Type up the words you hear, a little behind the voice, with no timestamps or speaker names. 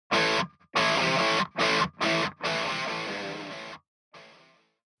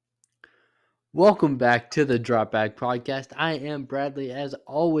Welcome back to the Dropback Podcast. I am Bradley, as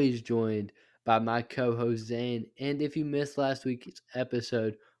always, joined by my co host Zane. And if you missed last week's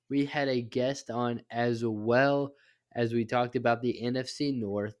episode, we had a guest on as well as we talked about the NFC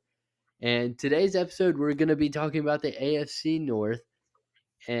North. And today's episode, we're going to be talking about the AFC North.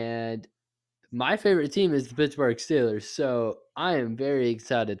 And my favorite team is the Pittsburgh Steelers. So I am very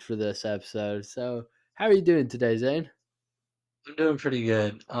excited for this episode. So, how are you doing today, Zane? I'm doing pretty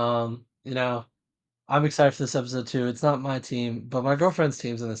good. I'm excited for this episode too. It's not my team, but my girlfriend's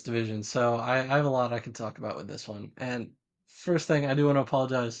team's in this division, so I have a lot I can talk about with this one. And first thing, I do want to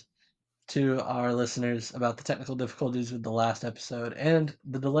apologize to our listeners about the technical difficulties with the last episode and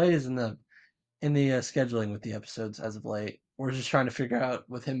the delays in the scheduling with the episodes as of late. We're just trying to figure out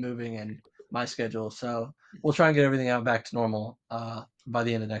with him moving and my schedule, so we'll try and get everything out back to normal by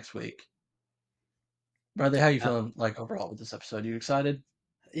the end of next week. Bradley, how you feeling like overall with this episode? You excited?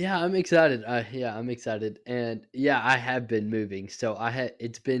 Yeah, I'm excited. I'm excited, and yeah, I have been moving. So I had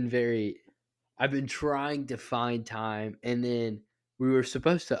it's been very. I've been trying to find time, and then we were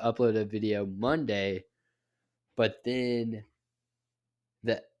supposed to upload a video Monday, but then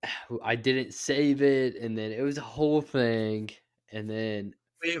that I didn't save it, and then it was a whole thing, and then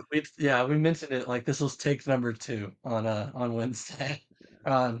We mentioned it like this was take number 2 on Wednesday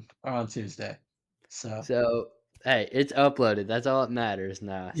or on Tuesday. So, so hey, it's uploaded. That's all that matters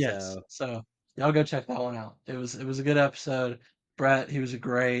now. yes. So So, y'all go check that one out. It was a good episode. Brett, he was a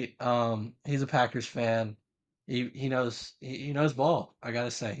great he's a Packers fan. He knows ball. I got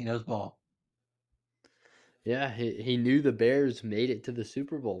to say, he knows ball. yeah, he knew the Bears made it to the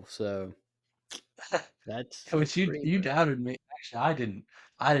Super Bowl, so that's Which you pretty you impressive. doubted me. Actually, I didn't.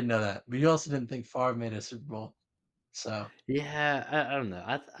 I didn't know that. But you also didn't think Favre made a Super Bowl. So, Yeah, I don't know.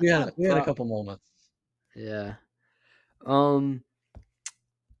 I we had thought we had a couple moments. yeah. Um,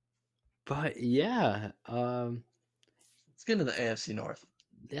 but Let's get into the AFC North.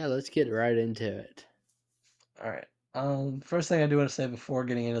 yeah, let's get right into it. All right. First thing I do want to say before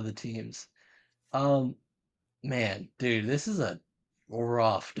getting into the teams. Um, Man, dude, this is a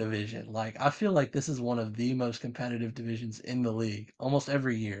rough division. Like, I feel like this is one of the most competitive divisions in the league almost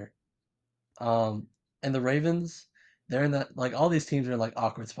every year. Um, and the Ravens, they're in that like all these teams are in like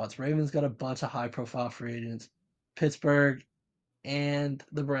awkward spots. Ravens got a bunch of high profile free agents. Pittsburgh and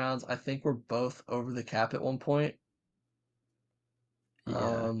the Browns, I think were both over the cap at one point.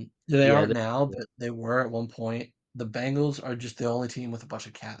 Yeah, They yeah, aren't now, but they were at one point. The Bengals are just the only team with a bunch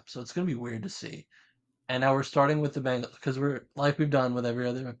of cap, so it's gonna be weird to see. And now we're starting with the Bengals because we're like we've done with every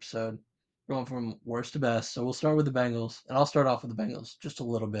other episode, going from worst to best. So we'll start with the Bengals, and I'll start off with the Bengals just a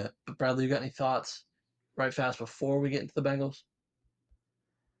little bit. But Bradley, you got any thoughts right fast before we get into the Bengals?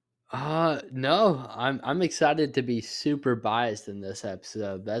 no, I'm excited to be super biased in this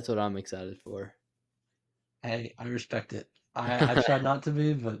episode. That's what I'm excited for. Hey, I respect it. I tried not to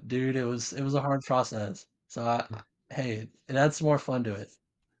be, but dude, it was a hard process. So hey, it adds some more fun to it.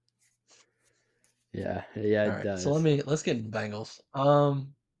 Yeah, yeah, All it right, so does. let's get into the Bengals.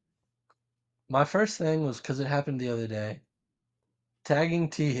 My first thing was because it happened the other day. Tagging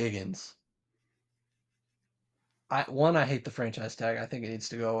T. Higgins. I hate the franchise tag. I think it needs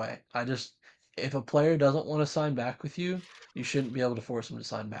to go away. If a player doesn't want to sign back with you, you shouldn't be able to force him to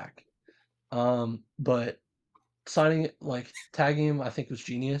sign back. But like tagging him, I think was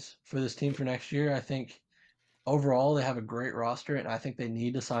genius for this team for next year. I think overall they have a great roster, and I think they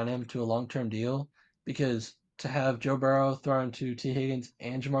need to sign him to a long-term deal because to have Joe Burrow thrown to T. Higgins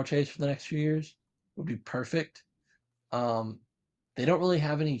and Jamar Chase for the next few years would be perfect. Um, they don't really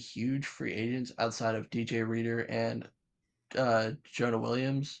have any huge free agents outside of DJ Reader and Jonah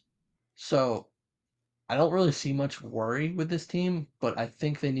Williams. So I don't really see much worry with this team, but I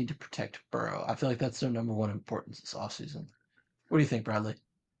think they need to protect Burrow. I feel like that's their number one importance this offseason. What do you think, Bradley?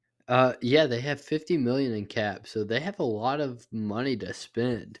 Yeah, they have 50 million in cap, so they have a lot of money to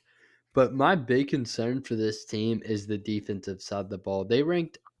spend. But my big concern for this team is the defensive side of the ball. They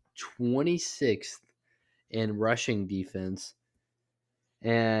ranked 26th in rushing defense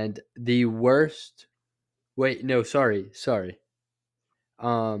and the worst. Wait, no, sorry.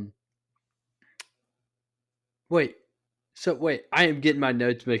 Um, wait. So wait, I am getting my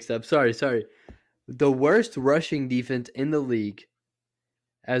notes mixed up. Sorry. The worst rushing defense in the league,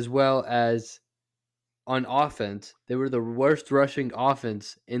 as well as on offense, they were the worst rushing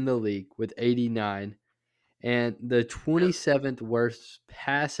offense in the league with 89, and the Really? 27th worst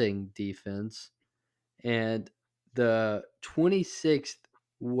passing defense, and the 26th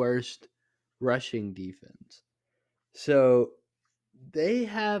worst rushing defense. So they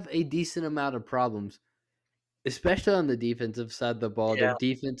have a decent amount of problems. especially on the defensive side of the ball. Their Yeah,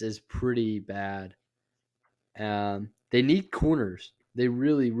 defense is pretty bad. They need corners. They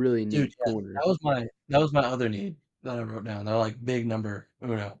really, really dude, need yeah, corners. that was my other need that I wrote down. They're like big number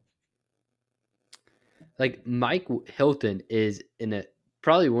uno. Like Mike Hilton is in a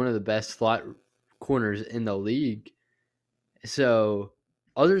probably one of the best slot corners in the league. So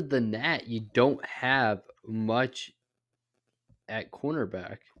other than that, you don't have much at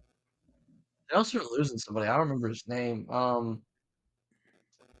cornerback. They also are losing somebody. I don't remember his name.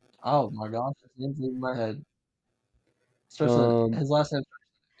 Oh my gosh, his name's leaving my head. Starts with Um. his last name.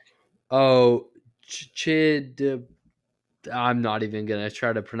 Oh, Chid. I'm not even gonna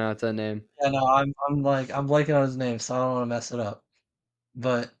try to pronounce that name. Yeah, no, I'm blanking on his name, so I don't want to mess it up.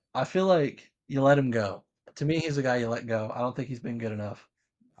 But I feel like you let him go. To me, he's a guy you let go. I don't think he's been good enough.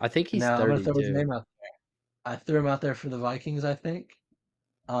 I think he's Now I'm gonna throw his 32. name out. I threw him out there for the Vikings, I think.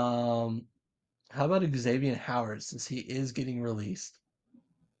 Um, how about Xavier Howard since he is getting released?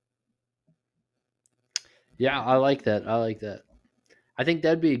 Yeah, I like that. I like that. I think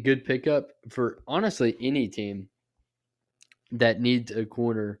that'd be a good pickup for honestly any team that needs a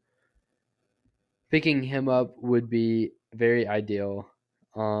corner. Picking him up would be very ideal.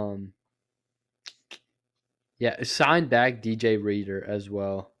 Um, yeah, sign back DJ Reader as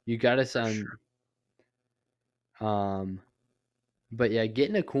well. You got to For sure. sign. Um, but yeah,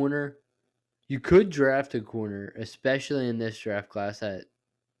 getting a corner. You could draft a corner, especially in this draft class at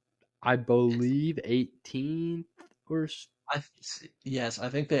I believe 18th or Yes, I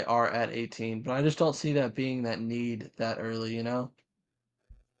think they are at 18, but I just don't see that being that need that early, you know?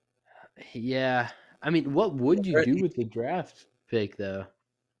 yeah. I mean, what would you They're at do with the 18. draft pick though?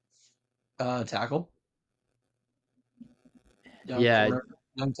 Tackle, young Yeah, corner,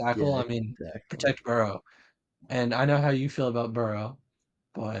 young tackle. yeah, I mean, exactly. protect Burrow. And I know how you feel about Burrow,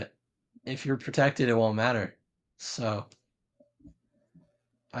 but if you're protected, it won't matter. So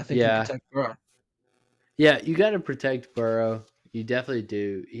I think you Yeah, protect Burrow. yeah. You got to protect Burrow. You definitely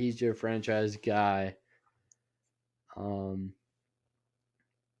do. He's your franchise guy. Um,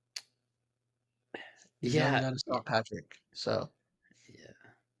 He's the only yeah, guy to stop Patrick. So,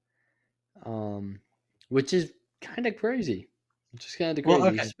 yeah. Which is kind of crazy. Which is kind of well, crazy,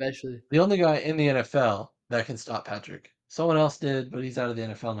 okay. especially The only guy in the NFL that can stop Patrick. Someone else did, but he's out of the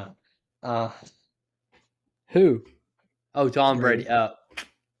NFL now. Uh, who? Oh, Tom Brady. Brady. Oh,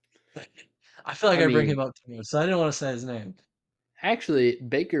 I feel like I I bring mean, him up too much, so I didn't want to say his name. actually,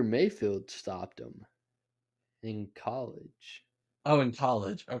 Baker Mayfield stopped him in college. Oh, in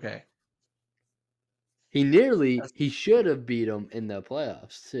college. Okay. He should have beat him in the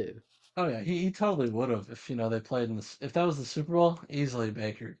playoffs too. Oh yeah, he totally would have if they played in this if that was the Super Bowl, easily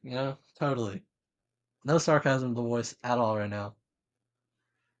Baker, totally. No sarcasm in the voice at all right now.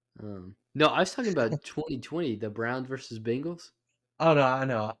 No, I was talking about 2020, the Browns versus Bengals. Oh no,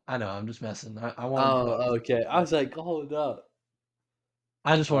 I know, I'm just messing. I wanted to put Oh, okay. I was like, hold up.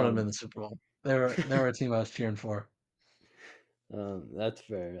 I just wanted them in Um, the Super Bowl. They were a team I was cheering for. that's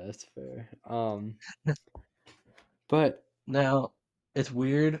fair. That's fair. But Now, it's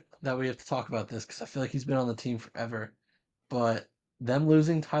weird that we have to talk about this because I feel like he's been on the team forever. But them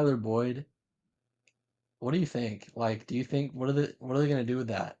losing Tyler Boyd, what do you think? Like, do you think what are they gonna do with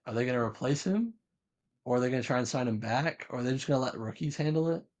that? Are they gonna replace him? Or are they gonna try and sign him back? Or are they just gonna let rookies handle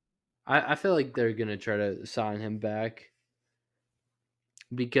it? I feel like they're gonna try to sign him back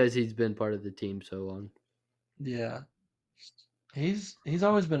because he's been part of the team so long. Yeah. He's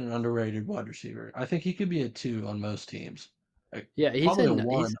always been an underrated wide receiver. I think he could be a 2 on most teams. Like, Yeah, probably a he's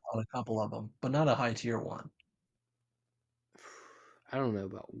 1 on a couple of them, but not a high tier 1. I don't know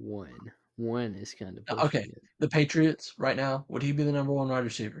about one. One is kind of Okay, pushing it. the Patriots right now, would he be the number 1 wide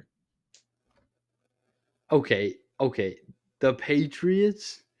receiver? Okay, okay. The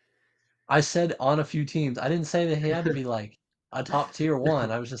Patriots. I said on a few teams. I didn't say that he had to be like a top tier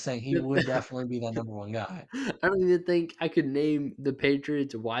 1. I was just saying he would definitely be that number 1 guy. I don't even think I could name the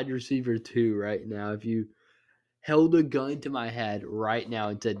Patriots wide receiver two right now. If you held a gun to my head right now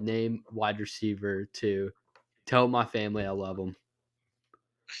and said name wide receiver two, tell my family I love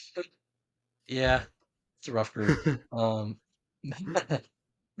Yeah, it's a rough group. them.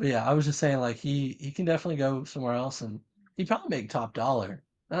 But yeah, I was just saying like he can definitely go somewhere else and he'd probably make top dollar.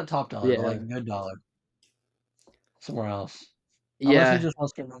 Not top dollar, but Yeah, like good dollar somewhere else. Unless he yeah. just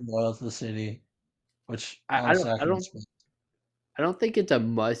wants to remain loyal to the city, which I honestly don't. I I can don't. respect. I don't think it's a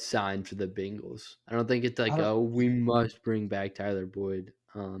must sign for the Bengals. I don't think it's I like, don't oh, we must bring back Tyler Boyd.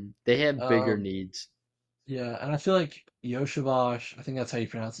 They have bigger um needs. yeah, and I feel like Yoshivash, I think that's how you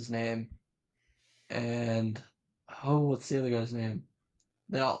pronounce his name, and oh, what's the other guy's name?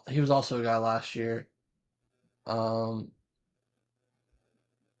 He was also a guy last year. Um,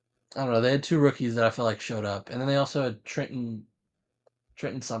 I don't know. They had two rookies that I feel like showed up, and then they also had Trenton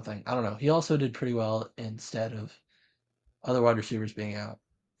something. I don't know. He also did pretty well instead of other wide receivers being out.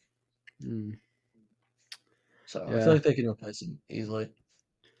 Mm, So I feel yeah. like they can replace him easily.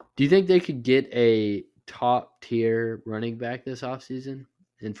 Do you think they could get a top tier running back this offseason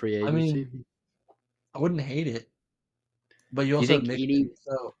in free I agency? mean, I wouldn't hate it, but you Do you also have think Mixon, any?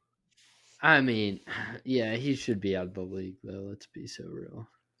 so I mean, yeah, he should be out of the league though. Let's be so real.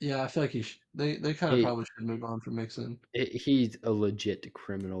 yeah, I feel like they kind of He probably should move on from Mixon. he's a legit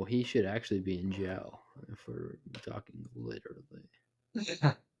criminal. He should actually be in jail if we're talking literally.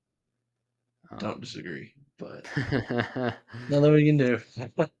 Don't Um, disagree, but nothing we can do.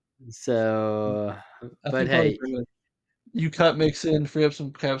 so, I but think probably hey, you cut Mixon, free up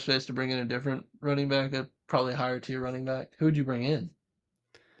some cap space to bring in a different running back, a probably higher tier running back. Who would you bring in?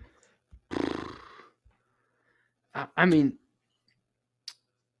 I mean,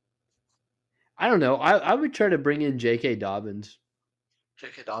 I don't know. I would try to bring in J.K. Dobbins.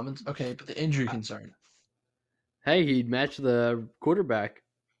 J.K. Dobbins? Okay, but the injury concern. Hey, he'd match the quarterback.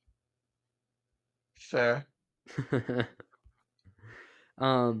 Fair.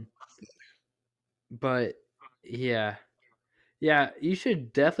 um, but yeah, yeah, you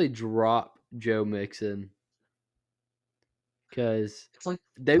should definitely drop Joe Mixon because It's like,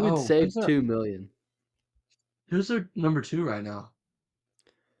 they would oh, save 2 million. who's their number two right now?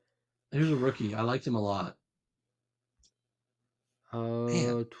 He was a rookie. I liked him a lot.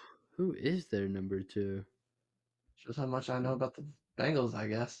 Man, Uh, who is their number two? shows how much I know about the Bengals, I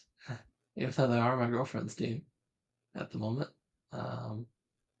guess. Even though they are my girlfriend's team at the moment. Um,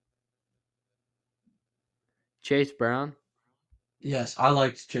 Chase Brown. yes, I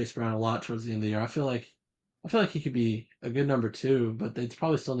liked Chase Brown a lot towards the end of the year. I feel like he could be a good number two, but they'd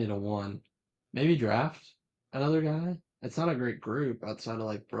probably still need a one. Maybe draft another guy. It's not a great group outside of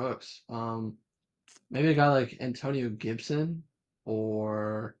like Brooks. Maybe a guy like Antonio Gibson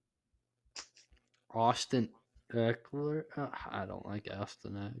or Austin Eckler. I don't like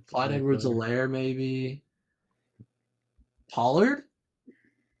Austin Clyde Eckler. Edwards-Helaire, maybe Pollard.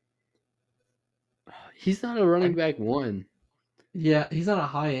 He's not a running back one. Yeah, he's not a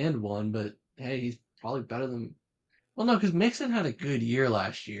high end one, but hey, he's probably better than. Well, no, because Mixon had a good year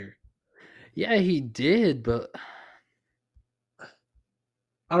last year. Yeah, he did, but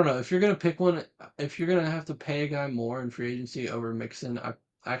I don't know if you're gonna pick one. If you're gonna have to pay a guy more in free agency over Mixon, I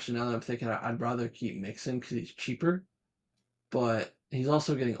actually now that I'm thinking, I'd rather keep Mixon because he's cheaper, but he's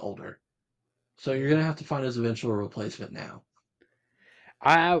also getting older. So you're yeah, gonna have to find his eventual replacement now.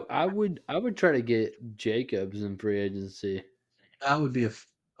 I would try to get Jacobs in free agency That would be a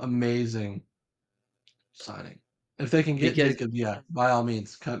amazing signing. If they can get because Jacob, yeah, by all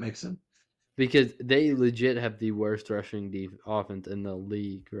means, cut Mixon. they legit have the worst rushing offense in the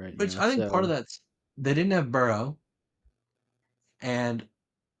league right Which now. I think part of So that's they didn't have Burrow, and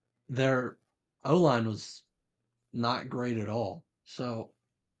their O line was not great at all. So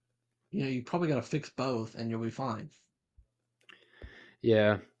you probably got to fix both, and you'll be fine.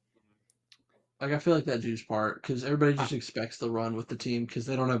 yeah, Like I feel like that juice part because everybody I, just expects the run with the team because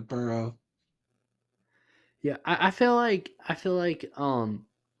they don't have Burrow. yeah. I feel like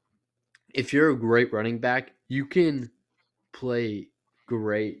if you're a great running back, you can play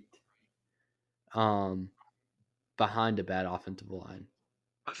great um behind a bad offensive line.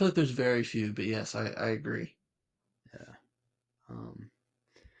 I feel like there's very few, but yes, I agree. Yeah. Um,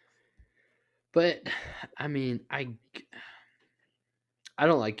 but I mean, I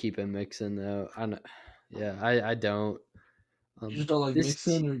don't like keeping Mixon though. I know, yeah, I don't. You just don't like This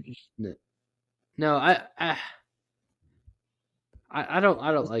Mixon, or just no, no, I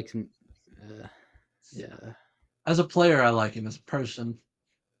don't like some. Yeah, as a player, I like him. As a person,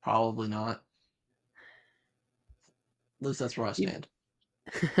 probably not. At least that's where I even stand.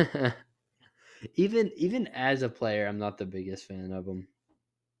 even as a player, I'm not the biggest fan of him.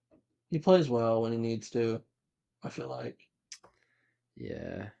 He plays well when he needs to. I feel like.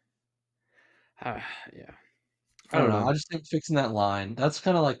 Yeah, yeah. I I don't don't know. know. I just think fixing that line, that's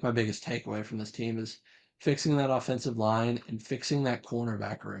kind of like my biggest takeaway from this team is fixing that offensive line and fixing that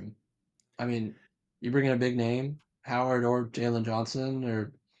cornerback room. I mean, you bring in a big name, Howard or Jalen Johnson,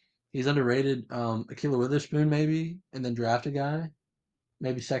 or he's underrated, Akila Witherspoon maybe, and then draft a guy,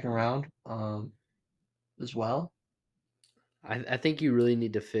 maybe second round, as well. I think you really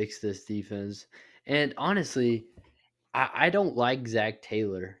need to fix this defense. And honestly, I don't like Zach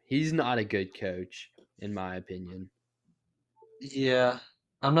Taylor. He's not a good coach, in my opinion. Yeah,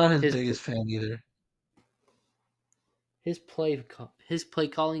 I'm not his His biggest fan either. his play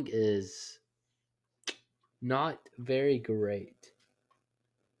calling is Not very great.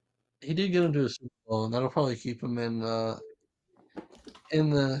 He did get him to a Super Bowl, and that'll probably keep him in the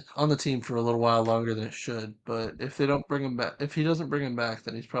on the team for a little while longer than it should. But if they don't bring him back, if he doesn't bring him back,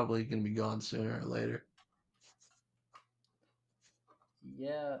 then he's probably going to be gone sooner or later.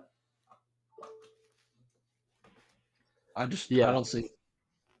 Yeah. I Yeah. don't see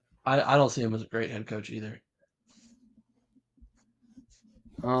I don't see him as a great head coach either.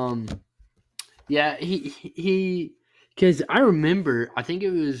 Um. Yeah. He. Because I remember, I think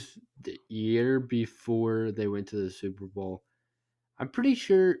it was the year before they went to the Super Bowl. I'm pretty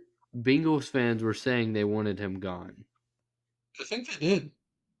sure Bengals fans were saying they wanted him gone. I think they did.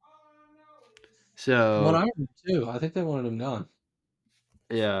 From what I So heard too, I think they wanted him gone.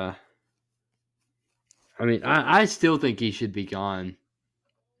 yeah. I mean, I still think he should be gone.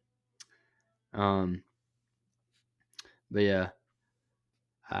 Um. But yeah.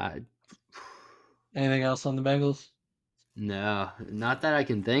 I Anything else on the Bengals? No, not that I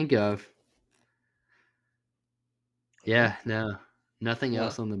can think of. Okay. Yeah, no, nothing Yeah.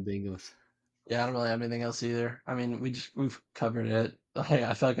 else on the Bengals. Yeah, I don't really have anything else either. I mean, we've covered it. Hey,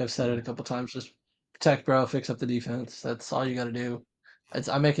 I feel like I've said it a couple times. Just protect, bro. Fix up the defense. That's all you got to do.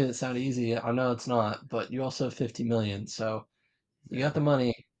 I'm making it sound easy. I know it's not, but you also have 50 million, so you got Yeah. the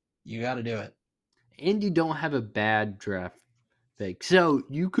money. You got to do it. And you don't have a bad draft pick, so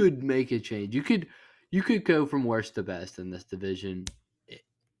you could make a change. You could go from worst to best in this division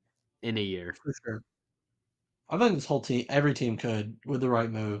in a year. For sure. I think this whole team, every team could with the right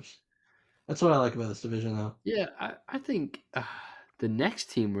moves. That's what I like about this division, though. Yeah, I think the next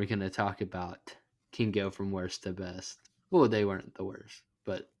team we're gonna talk about can go from worst to best. Well, they weren't the worst,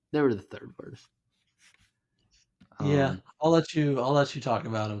 but they were the third worst. Yeah, Um, I'll let you talk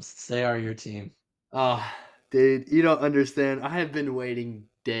about them since they are your team. Oh, dude, you don't understand. I have been waiting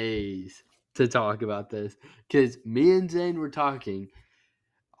days to talk about this because me and Zane were talking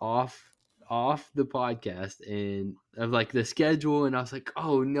off off the podcast and of like the schedule, and I was like,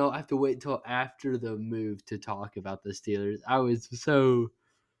 oh no, I have to wait until after the move to talk about the Steelers. I was so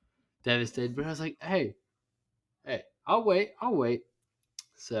devastated, but I was like, hey, I'll wait.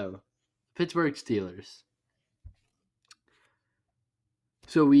 So, Pittsburgh Steelers.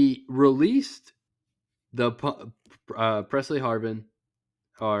 So we released the Presley Harvin,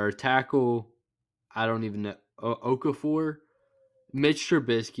 our tackle. I don't even know Okafor, Mitch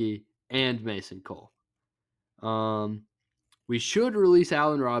Trubisky, and Mason Cole. Um, we should release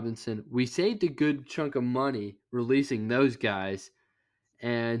Allen Robinson. We saved a good chunk of money releasing those guys,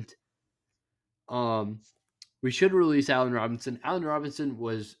 and um, we should release Allen Robinson. Allen Robinson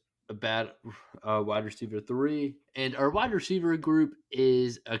was a bad wide receiver 3, and our wide receiver group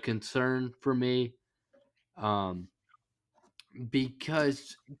is a concern for me. Um,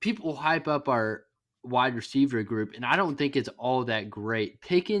 because people hype up our wide receiver group, and I don't think it's all that great.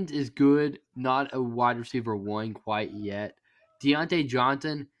 Pickens is good, not a wide receiver 1 quite yet. Deontay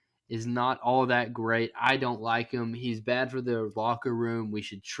Johnson is not all that great. I don't like him. He's bad for the locker room. We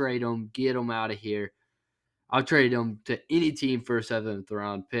should trade him, get him out of here. I'll trade him to any team for a 7th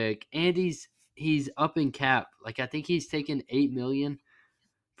round pick. And he's up in cap. Like I think he's taken 8 million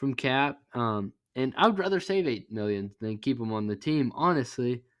from cap. And I would rather save 8 million than keep him on the team,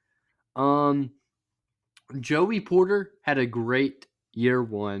 honestly. Um, Joey Porter had a great year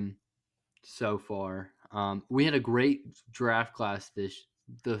 1 so far. We had a great draft class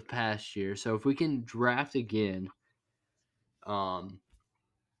the past year, so if we can draft again, um,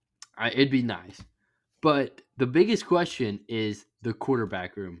 it'd be nice. But the biggest question is the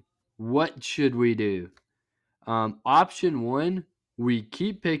quarterback room. What should we do? Option 1, we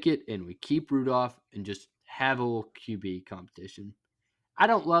keep Pickett and we keep Rudolph and just have a little QB competition. I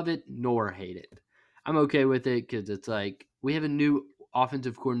don't love it nor hate it. I'm okay with it because it's like we have a new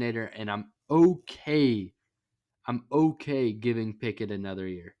offensive coordinator, and I'm okay. I'm okay giving Pickett another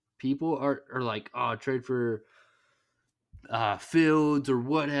year. People are like, oh, trade for Fields or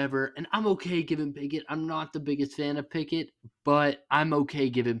whatever, and I'm okay giving Pickett. I'm not the biggest fan of Pickett, but I'm okay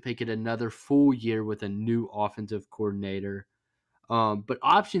giving Pickett another full year with a new offensive coordinator. But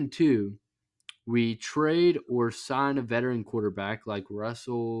option 2, we trade or sign a veteran quarterback like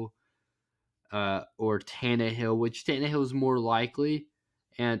Russell or Tannehill, which Tannehill is more likely,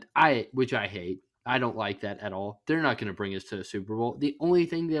 and which I hate. I don't like that at all. They're not going to bring us to the Super Bowl. The only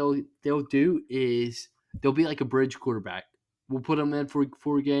thing they'll do is they'll be like a bridge quarterback. We'll put them in for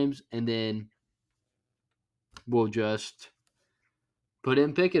 4 games, and then we'll just put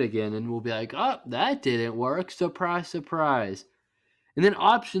in Pickett again, and we'll be like, oh, that didn't work. Surprise, surprise. And then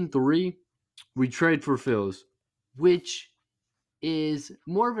option 3, we trade for Phils, which is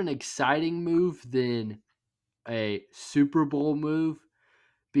more of an exciting move than a Super Bowl move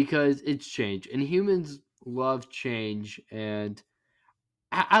because it's change, and humans love change. And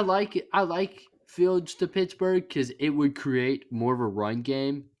I like it. I like Fields to Pittsburgh because it would create more of a run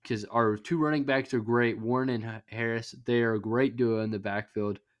game. Because our two running backs are great, Warren and Harris. They are a great duo in the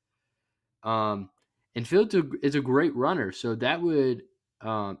backfield. Um, and Fields is a great runner, so that would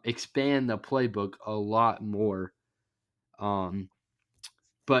expand the playbook a lot more. Um,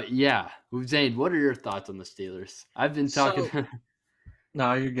 but yeah, Zane, what are your thoughts on the Steelers? I've been talking. So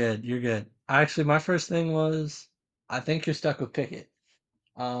no, you're good. You're good. Actually, my first thing was I think you're stuck with Pickett.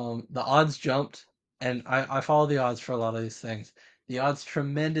 The odds jumped, and I follow the odds for a lot of these things. The odds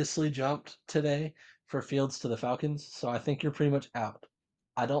tremendously jumped today for Fields to the Falcons, so I think you're pretty much out.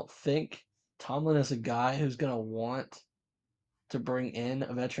 I don't think Tomlin is a guy who's gonna want to bring in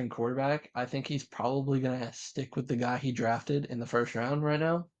a veteran quarterback. I think he's probably gonna stick with the guy he drafted in the first round right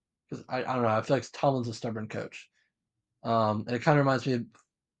now. Because I don't know, I feel like Tomlin's a stubborn coach. And it kind of reminds me of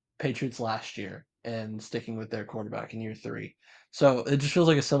Patriots last year and sticking with their quarterback in year three. So it just feels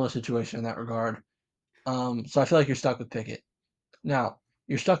like a similar situation in that regard. So I feel like you're stuck with Pickett. Now,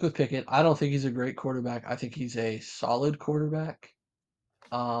 you're stuck with Pickett. I don't think he's a great quarterback. I think he's a solid quarterback.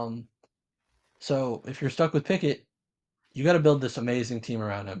 Um, so if you're stuck with Pickett, you got to build this amazing team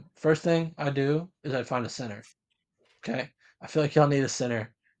around him. First thing I do is I find a center. Okay, I feel like y'all need a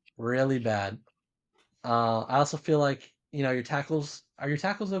center really bad. I also feel like your tackles are your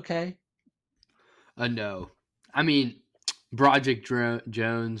tackles okay? No, I mean Broderick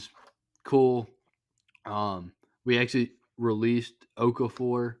Jones, cool. Um, we actually released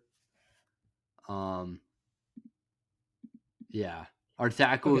Okafor. Um, yeah, our Okay,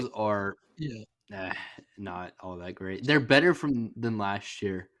 tackles are yeah. eh, not all that great. They're better from than last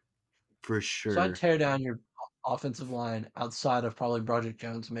year for So I'd sure. tear down your offensive line outside of probably Broderick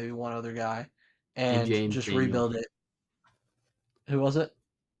Jones, maybe one other guy, And and James just Daniel, rebuild it. Who was it?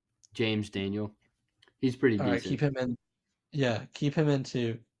 James Daniel, he's pretty All right, decent. keep him in. Yeah, keep him in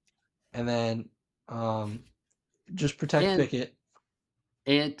too, and then just protect And Pickett.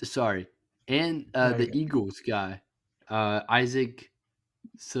 sorry, and No, you're the good. Eagles guy, Isaac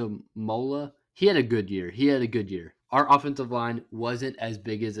Samola, he had a good year. He had a good year. Our offensive line wasn't as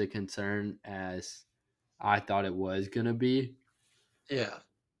big as a concern as I thought it was gonna be, Yeah,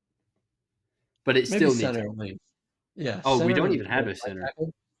 but it maybe still needs center help. at least. Yeah, Oh, we center don't and even have what, a right center.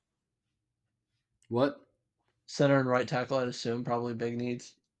 tackle. What? Center and right tackle, I'd assume probably big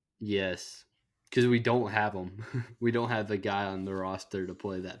needs. Yes, because we don't have them. We don't have a guy on the roster to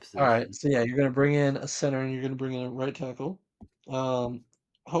play that All right, position. so yeah, you're gonna bring in a center and you're gonna bring in a right tackle. Um,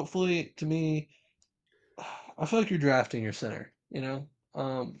 hopefully, to me, I feel like you're drafting your center.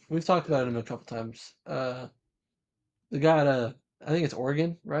 We've talked about him a couple times. The guy at I think it's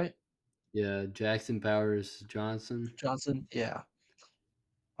Oregon, right? Yeah, Jackson Powers Johnson. Johnson. Yeah,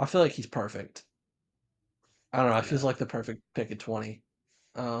 I feel like he's perfect. I don't know. I feels Yeah, like the perfect pick at 20.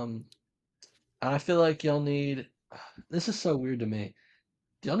 Um, and I feel like y'all need. This is so weird to me.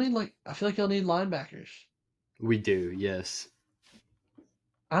 Do y'all need like? I feel like y'all need linebackers. we do. Yes.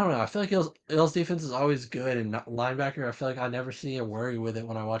 I don't know. I feel like y'all's defense is always good, and linebacker. I feel like I never see a worry with it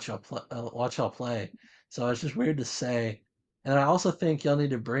when I watch y'all play. So it's just weird to say. And I also think y'all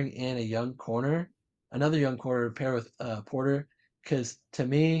need to bring in a young corner, another young corner to pair with Porter, because to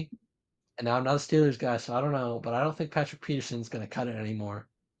me, and now I'm not a Steelers guy, so I don't know, but I don't think Patrick Peterson's going to cut it anymore.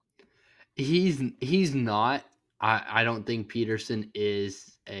 He's not. I don't think Peterson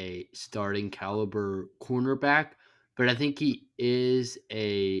is a starting caliber cornerback, but I think he is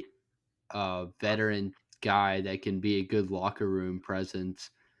a veteran guy that can be a good locker room presence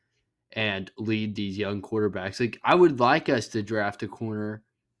and lead these young quarterbacks. Like I would like us to draft a corner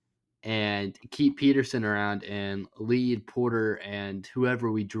and keep Peterson around and lead Porter and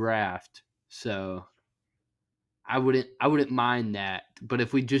whoever we draft. So I wouldn't mind that. But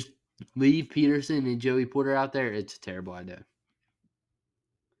if we just leave Peterson and Joey Porter out there, it's a terrible idea.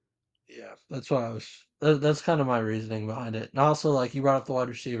 Yeah, that's what I was. That's kind of my reasoning behind it. And also, like you brought up the wide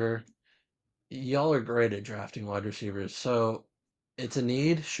receiver. Y'all are great at drafting wide receivers, so it's a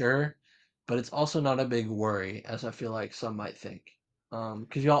need, sure, but it's also not a big worry, as I feel like some might think.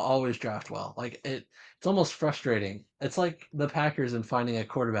 Because y'all always draft well. Like it's almost frustrating. It's like the Packers in finding a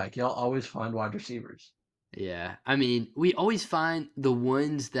quarterback. Y'all always find wide receivers. Yeah. I mean, we always find the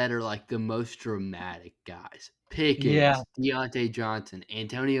ones that are like the most dramatic guys. Yeah. Pickens, Deontay Johnson,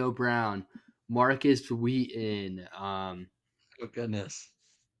 Antonio Brown, Marcus Wheaton. Oh goodness.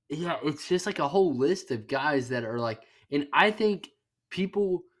 Yeah, it's just like a whole list of guys that are like, and I think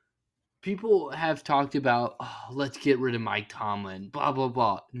people people have talked about, oh, let's get rid of Mike Tomlin, blah blah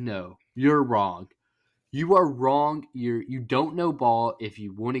blah. No, you're wrong. You are wrong. You don't know ball if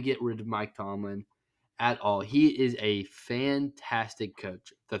you want to get rid of Mike Tomlin at all. He is a fantastic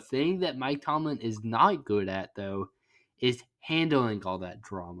coach. The thing that Mike Tomlin is not good at though is handling all that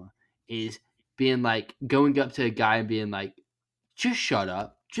drama. Is being like going up to a guy and being like, just shut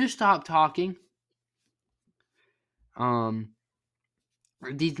up. Just stop talking. Um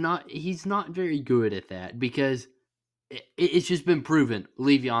he's not very good at that because it's just been proven.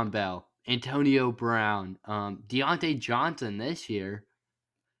 Le'Veon Bell, Antonio Brown, Deontay Johnson this year.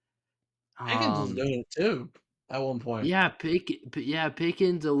 Higgins was Um, doing it too at one point. yeah,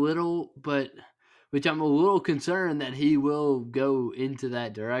 Pickens a little, but which I'm a little concerned that he will go into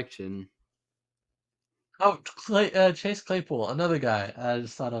that direction. Oh, Chase Claypool, another guy I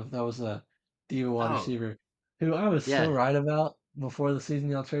just thought of that was a diva wide Oh, receiver who I was so yeah, right about before the season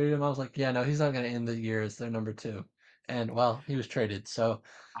y'all traded him. I was like, yeah, no, he's not going to end the year as their number two. And well, he was traded, so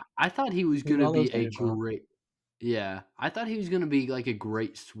I thought he was who gonna all those be a haters on? great. Yeah, I thought he was gonna be like a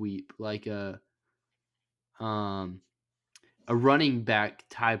great sweep, like um a running back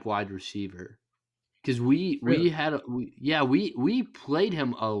type wide receiver. Because we Really? had we played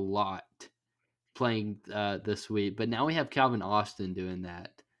him a lot playing this week, but now we have Calvin Austin doing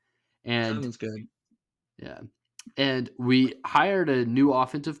that, and Calvin's good. yeah, and we hired a new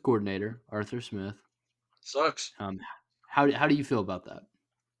offensive coordinator, Arthur Smith. Sucks. Um, how do you feel about that?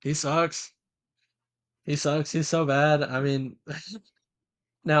 He sucks. He sucks. He's so bad. I mean,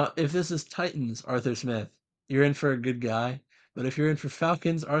 now if this is Titans, Arthur Smith, you're in for a good guy. But if you're in for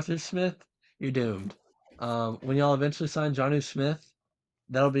Falcons, Arthur Smith, you're doomed. When y'all eventually sign Jonnu Smith,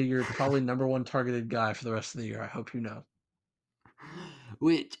 that'll be your probably number one targeted guy for the rest of the year. I hope you know.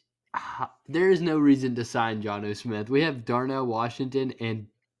 Which there is no reason to sign John Smith. We have Darnell Washington and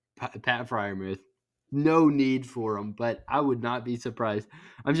Pat Fryermuth. No need for them, but I would not be surprised.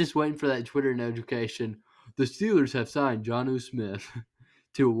 I'm just waiting for that Twitter notification. The Steelers have signed John Smith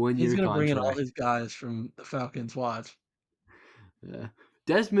to a one He's year gonna bring in all contract. his guys from the Falcons. Watch. Yeah.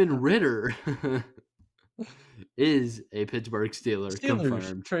 Desmond Ritter is a Pittsburgh Steeler, Steelers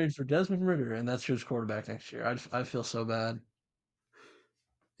confirmed. trade for Desmond Ritter, and that's who's quarterback next year. I feel so bad.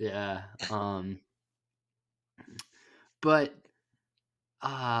 Yeah. But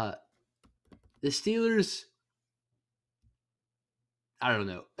uh, the Steelers, I don't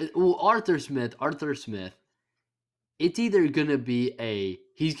know. Well, Arthur Smith, it's either gonna be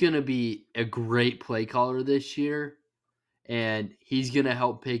he's gonna be a great play caller this year, and he's gonna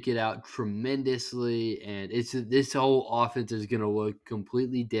help pick it out tremendously, and this whole offense is gonna look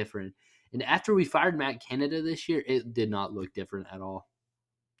completely different. And after we fired Matt Canada this year, it did not look different at all.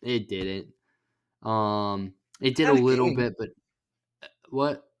 It didn't. It They did a had a little game. bit, but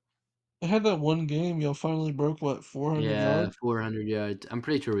what? They had that one game. Y'all finally broke what 400 Yeah, yards. 400 yards. I'm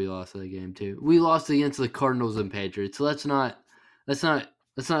pretty sure we lost that game too. We lost against the Cardinals and Patriots. So let's not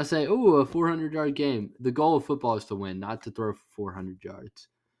say, oh, a 400-yard game. The goal of football is to win, not to throw for 400 yards.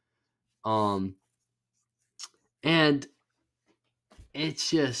 Um, and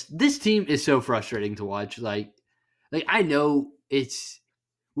it's just this team is so frustrating to watch. Like I know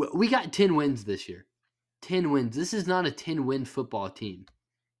we got 10 wins this year. 10 wins. This is not a 10-win football team.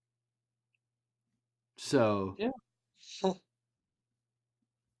 So Yeah.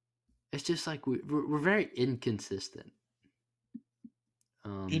 it's just like we're very inconsistent.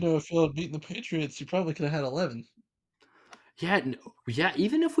 You Um, know, if y'all had beaten the Patriots, you probably could have had 11. yeah, no, yeah.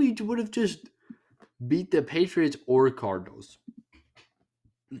 Even if we would have just beat the Patriots or Cardinals,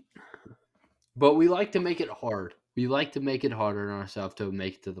 but we like to make it hard. We like to make it harder on ourselves to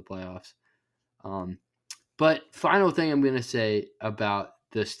make it to the playoffs. Um, but final thing I'm going to say about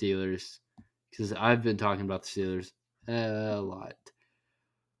the Steelers, because I've been talking about the Steelers a lot,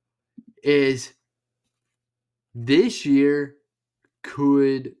 is this year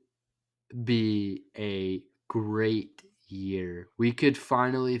could be a great year. We could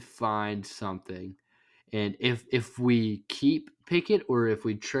finally find something. And if we keep Pickett or if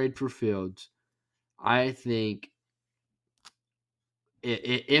we trade for Fields, I think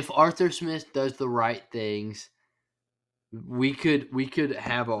if Arthur Smith does the right things, we could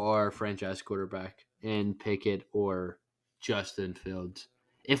have our franchise quarterback in Pickett or Justin Fields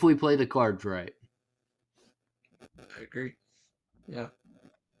if we play the cards right. I agree. Yeah.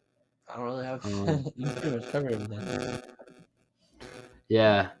 I don't really have. Um, You pretty much covered everything.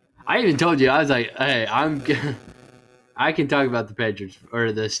 yeah, I even told you I was like, hey, I can talk about the Patriots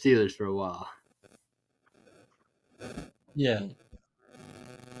or the Steelers for a while. Yeah.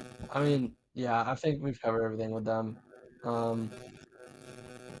 I mean, yeah, I think we've covered everything with them. Um,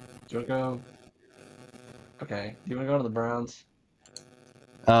 do you want to go? Okay. Do you want to go to the Browns?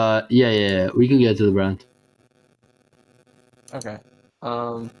 Yeah. We can get to the Browns. Okay.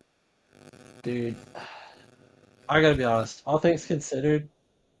 Um, dude, I gotta be honest. All things considered,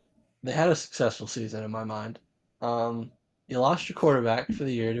 they had a successful season in my mind. You lost your quarterback for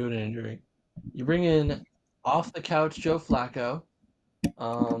the year to an injury. You bring in off the couch Joe Flacco,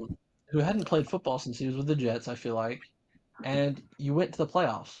 um, who hadn't played football since he was with the Jets, I feel like, and you went to the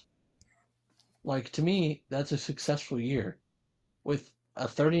playoffs. Like to me, that's a successful year with a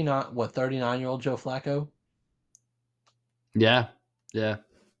 39-year-old Joe Flacco. Yeah, yeah,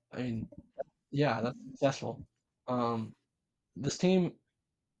 I mean, yeah, that's successful. Um, this team,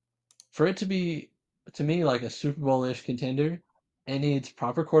 for it to be, to me, like a Super Bowl-ish contender, it needs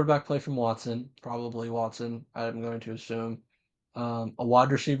proper quarterback play from Watson, probably Watson, I'm going to assume. A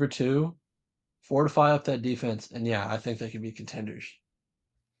wide receiver too, fortify up that defense, and yeah, I think they could be contenders.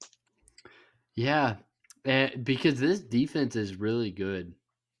 yeah. And because this defense is really good,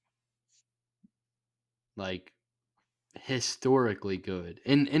 like historically good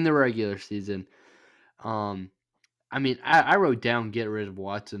in the regular season. Um, I mean, I wrote down get rid of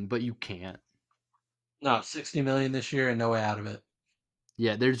Watson, but you can't. No, 60 million this year and no way out of it.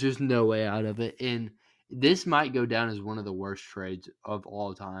 Yeah, there's just no way out of it, and this might go down as one of the worst trades of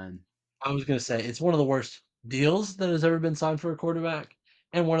all time. I was gonna say it's one of the worst deals that has ever been signed for a quarterback,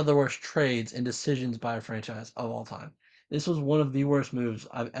 and one of the worst trades and decisions by a franchise of all time. This was one of the worst moves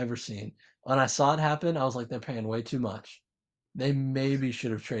I've ever seen. When I saw it happen, I was like, they're paying way too much. They maybe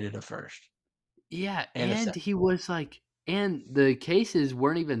should have traded a first Yeah, and a and second. he was like, and the cases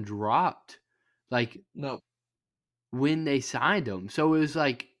weren't even dropped, like No, when they signed him. So it was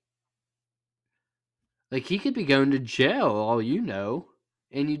like he could be going to jail, all you know,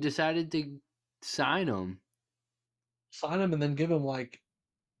 and you decided to sign him. sign him and then give him like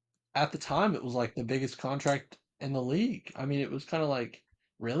at the time it was like the biggest contract in the league. I mean, it was kind of like,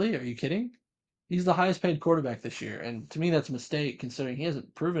 really? Are you kidding? He's the highest paid quarterback this year, and to me that's a mistake considering he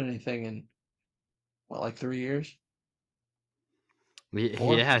hasn't proven anything in what, like 3 years?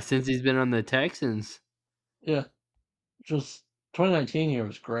 Four? Yeah, since he's been on the Texans. Yeah, just 2019 year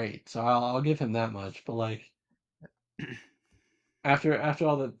was great, so I'll give him that much. But like after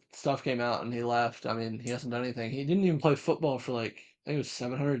all the stuff came out and he left, I mean he hasn't done anything. He didn't even play football for like I think it was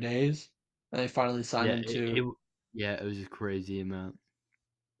 700 days, and they finally signed Yeah, him to. yeah, it was a crazy amount.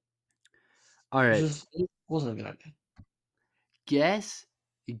 All It right, just it wasn't a good idea. guess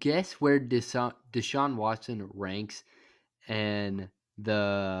guess where Deshaun Watson ranks and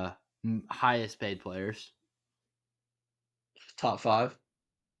the highest paid players. Top five.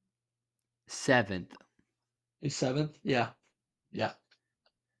 Seventh. He's seventh. Yeah, yeah.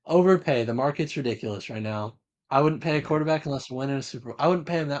 Overpay. The market's ridiculous right now. I wouldn't pay a Yeah. quarterback unless they're winning a Super Bowl. I wouldn't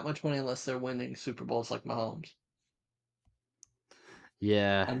pay him that much money unless they're winning Super Bowls like Mahomes.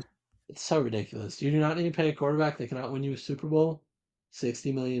 Yeah. I'm, it's so ridiculous. You do not need to pay a quarterback that cannot win you a Super Bowl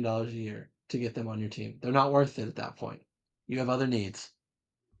 $60 million a year to get them on your team. They're not worth it at that point. You have other needs.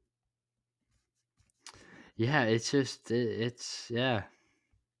 Yeah, it's just it's yeah.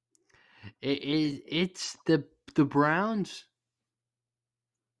 It's the Browns.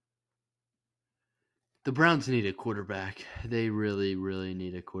 The Browns need a quarterback. They really really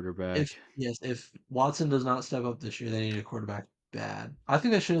need a If quarterback. yes, if Watson does not step up this year, they need a quarterback bad. I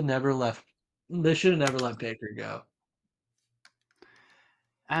think they should have never left. They should have never let Baker go.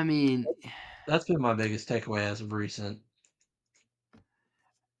 I mean, That's been my biggest takeaway as of recent.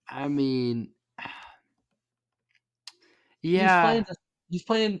 I mean, He's playing. yeah, He's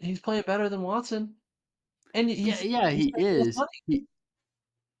playing better than Watson, and yeah, he's he making less is. money.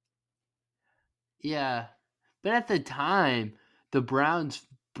 Yeah, but at the time, the Browns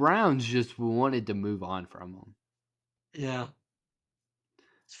just wanted to move on from him. Yeah,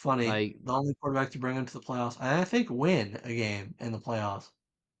 it's funny. Like, The only quarterback to bring him to the playoffs, and I think win a game in the playoffs,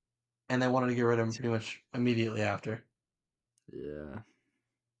 and they wanted to get rid of him pretty much immediately after. yeah,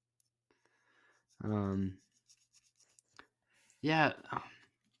 um, yeah.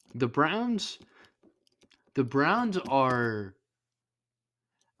 The Browns, the Browns are.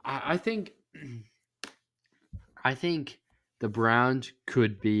 I think, I think the Browns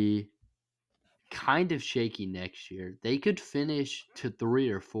could be kind of shaky next year. They could finish to 3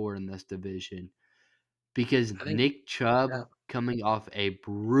 or 4 in this division because I think, Nick Chubb yeah, coming off a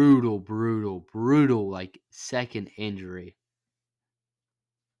brutal like second injury.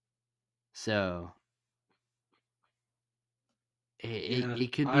 So yeah.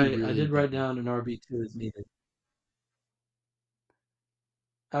 it could be I really did write bad. down an RB2 is needed.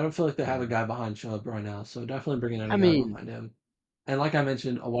 I don't feel like they have a Yeah. guy behind Chubb right now, so definitely bringing in I a guy mean, behind him. And like I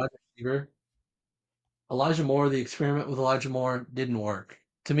mentioned, a wide receiver, Elijah Moore. The experiment with Elijah Moore didn't work.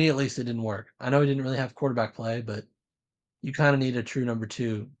 to me at least, it didn't work. I know he didn't really have quarterback play, but you kind of need a true number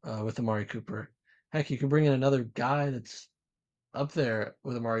two with Amari Cooper. Heck, you can bring in another guy that's up there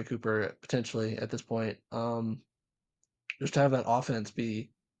with Amari Cooper potentially at this point. Just to have that offense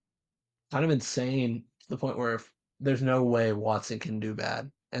be kind of insane to the point where if there's no way Watson can do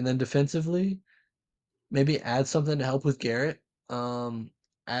bad. And then defensively, maybe add something to help with Garrett.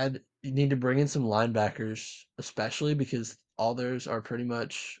 Add you need to bring in some linebackers, especially because all theirs are pretty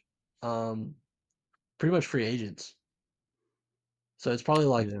much free agents. So it's probably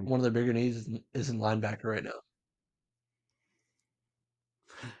like Yeah. one of their bigger needs is in linebacker right now.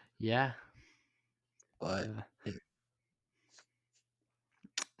 Yeah. But Yeah. yeah,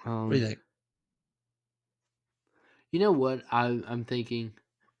 what do Um, you think? you know what I'm thinking?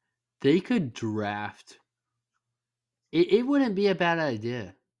 They could draft. It wouldn't be a bad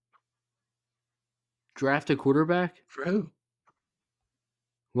idea. Draft a quarterback? For who?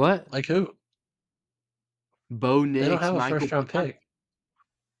 What? Like who? Bo They don't Nix, have a Michael. first round pick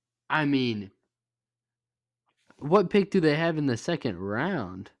I mean, what pick do they have in the second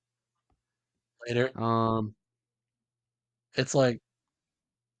round? later. Um, It's like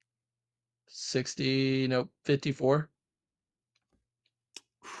 60, no, 54.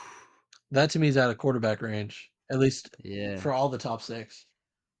 That to me is out of quarterback range, at least yeah. for all the top six.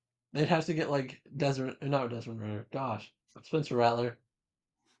 They'd have to get like Desmond, not Desmond Ritter. Gosh, Spencer Rattler.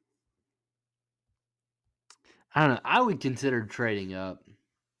 I don't know. I would consider trading up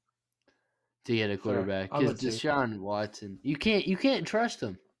to get a Fair, quarterback I because would too. Deshaun Watson, you can't trust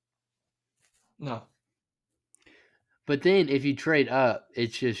him. No, But then if you trade up,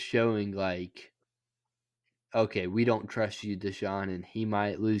 it's just showing like, okay, we don't trust you, Deshaun, and he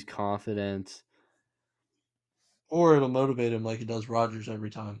might lose confidence. or it'll motivate him like it does Rodgers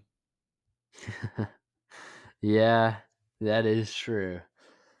every time. Yeah, that is true.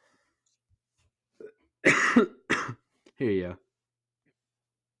 Here you go.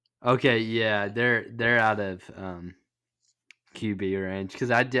 Okay, yeah, they're out of QB range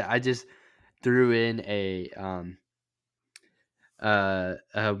because I just threw in a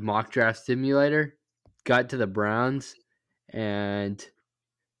mock draft simulator, got to the Browns, and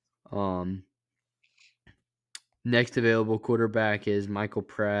um next available quarterback is Michael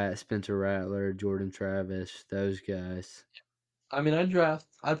Pratt, Spencer Rattler, Jordan Travis, those guys. I mean,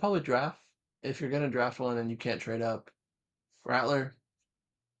 I'd probably draft if you're gonna draft one and you can't trade up. Rattler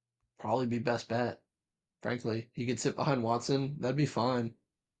probably be best bet. Frankly, he could sit behind Watson. That'd be fine.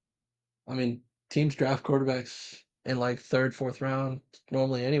 I mean, teams draft quarterbacks in like third, fourth round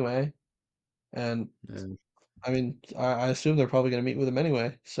normally anyway, and Uh, I mean, I assume they're probably gonna meet with him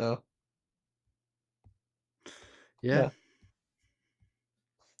anyway. So yeah,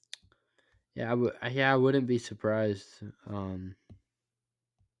 yeah, I wouldn't be surprised.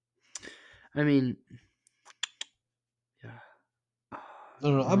 I mean, yeah. I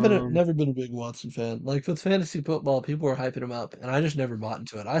don't know. Um, never been a big Watson fan. Like with fantasy football, people were hyping him up, and I just never bought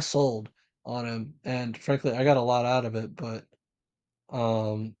into it. I sold on him, and frankly, I got a lot out of it, but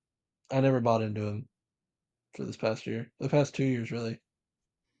um, I never bought into him for this past year, the past 2 years, really.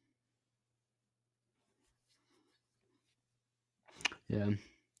 yeah.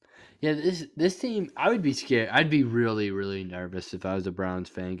 Yeah, this team, I would be scared. I'd be really, really nervous if I was a Browns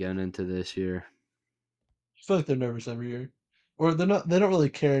fan going into this year. I feel like they're nervous every year, or they're not. They don't really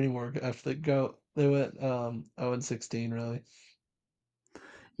care anymore after they go. They went 0-16, really.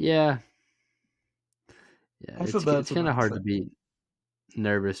 Yeah, yeah, I feel bad it's for kind of Browns hard to fans. be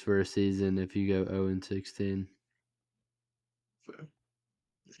nervous for a season if you go 0-16.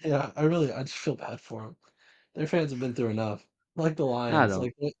 Yeah, I just feel bad for them. Their fans have been through enough. Like the I Lions, don't.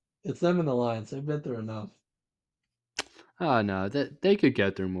 like it's them and the Lions. They've been through enough. Oh no, that they could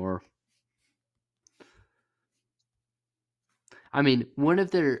go through more. I mean, one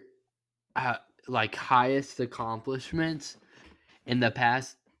of their uh, like highest accomplishments in the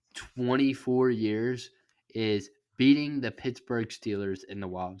past 24 years is beating the Pittsburgh Steelers in the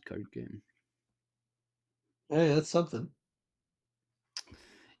wild card game. Hey, that's something.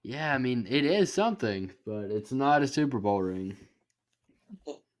 Yeah, I mean, it is something, but it's not a Super Bowl ring,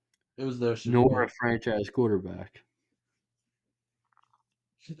 It was their Super nor a Bowl. franchise quarterback.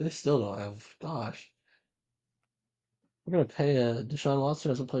 They still don't have. Gosh, we're gonna pay Deshaun Watson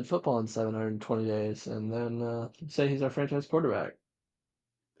hasn't played football in 720 days, and then say he's our franchise quarterback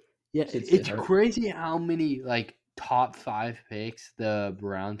Yeah, since get it's hurt. crazy how many like top 5 picks the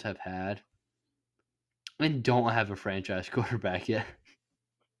Browns have had and don't have a franchise quarterback yet.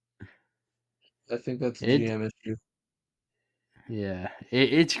 I think that's a It GM issue. yeah,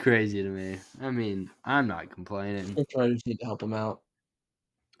 it's crazy to me. I mean, I'm not complaining. Script writers need to help him out.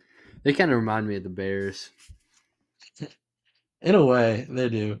 They kind of remind me of the Bears. In a way, they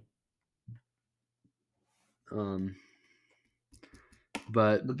do. Um,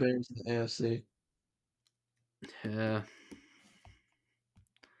 but The Bears in the AFC. yeah.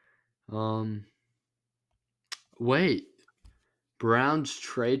 Um, wait. Browns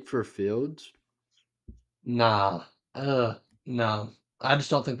trade for Fields? Nah. No. I just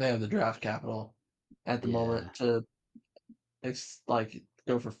don't think they have the draft capital at the Yeah. moment to like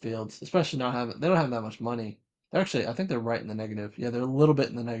go for Fields, especially not having they don't have that much money. They're actually I think they're right in the negative. Yeah, they're a little bit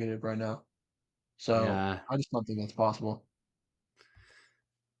in the negative right now. So Yeah. I just don't think that's possible.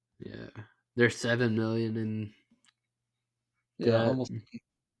 Yeah. They're 7 million in Yeah, debt almost.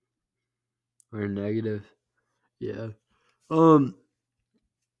 or negative. Yeah. Um.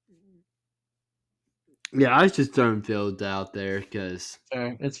 Yeah, I was just throwing Fields out there because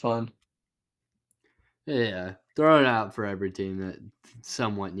Fair. It's fun. yeah, throw it out for every team that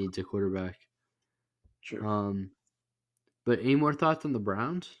somewhat needs a quarterback. True. Um. But any more thoughts on the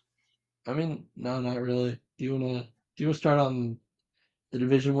Browns? I mean, no, not really. Do you wanna start on the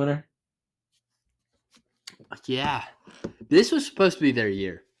division winner? Yeah, this was supposed to be their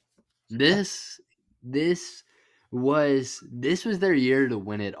year. This this this was their year to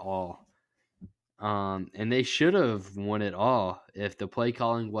win it all. And they should have won it all if the play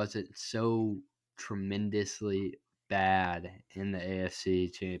calling wasn't so tremendously bad in the AFC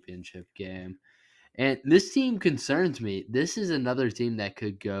Championship game. And this team concerns me. This is another team that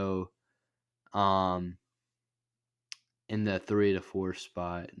could go um in the 3 to 4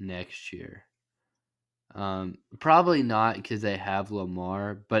 spot next year. Probably not because they have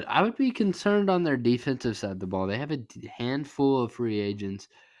Lamar, but I would be concerned on their defensive side of the ball. They have a handful of free agents.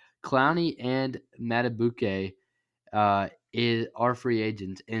 Clowney and Matabuke are free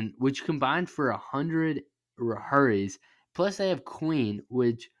agents, and which combined for 100 hurries. Plus, they have Queen,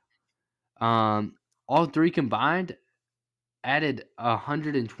 which all three combined added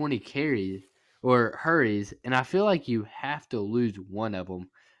 120 carries or hurries, and I feel like you have to lose one of them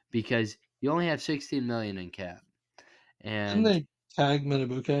because you only have 16 million in cap. Didn't And they tag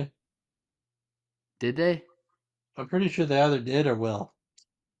Minibuke? did they? I'm pretty sure they either did or will.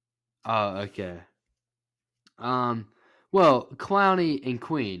 Oh, okay. Um, well, Clowney and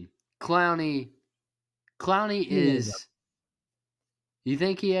Queen. Clowney, Clowney He may go. is. You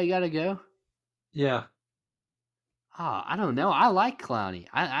think he got to go? Yeah, Oh, I don't know. I like Clowney.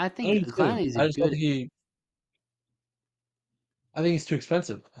 I I think do too. Clowney's a I just don't good. think I think he's too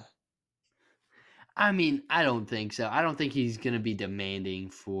expensive. I mean, I don't think so. I don't think he's going to be demanding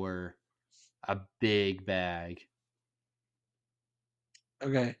for a big bag.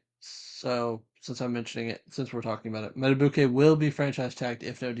 Okay, so since I'm mentioning it, since we're talking about it, Metabuke will be franchise tagged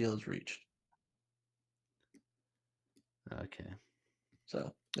if no deal is reached. Okay.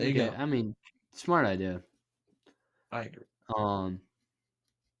 So there you Okay. go. I mean, smart idea. I agree. Um,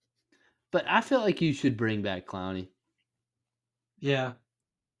 but I feel like you should bring back Clowney. Yeah,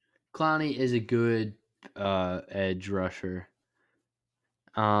 Clowney is a good edge rusher.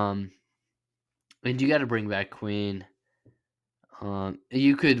 Um, and you got to bring back Queen.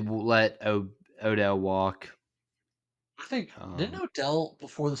 You could let Odell walk. I think didn't Um, Odell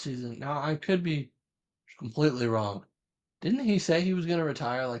before the season. Now I could be completely wrong. Didn't he say he was going to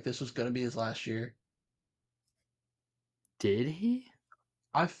retire? Like this was going to be his last year? did he?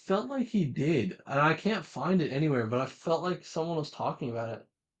 I felt like he did, and I can't find it anywhere. But I felt like someone was talking about it.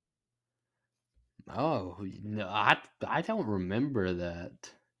 Oh no, I don't remember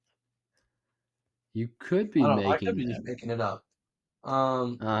that. You could I be don't. I could making be that. just making it up.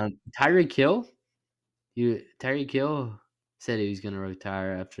 Tyreek Hill. Tyreek Hill said he was going to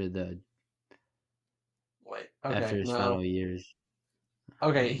retire Wait. after Okay. his No. final years.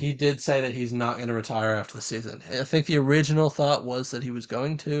 Okay, Um, he did say that he's not going to retire after the season. I think the original thought was that he was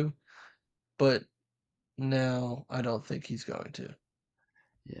going to, but now I don't think he's going to.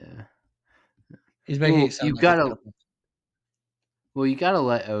 yeah. He's making it Well, sound like he's going to. you gotta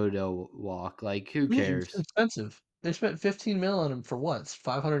let Odell walk. Like, who Yeah, he's too cares? expensive. They spent 15 mil on him for what?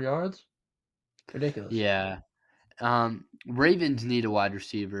 500 yards? Ridiculous. Yeah. Ravens need a wide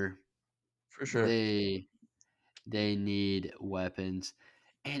receiver. For sure. They they need weapons,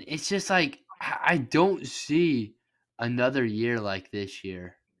 and it's just like I don't see another year like this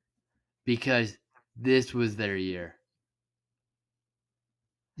year because this was their year.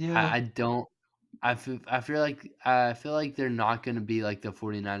 Yeah, I don't. I feel like they're not going to be like the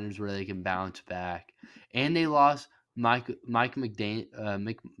 49ers where they can bounce back. And they lost Mike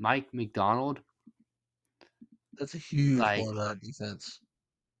McDonald. that's a huge Like, blow to that defense.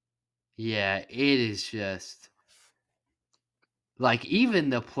 yeah, it is just Like, even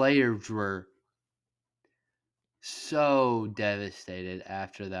the players were so devastated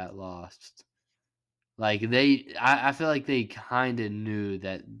after that loss. Like, I feel like they kinda knew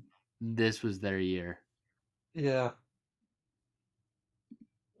that this was their year. Yeah,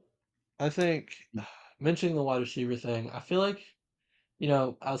 I think mentioning the wide receiver thing, I feel like,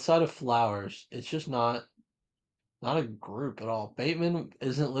 outside of Flowers, it's just not a group at all. Bateman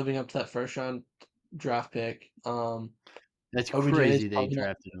isn't living up to that first round draft pick. That's OBJ is crazy they probably not.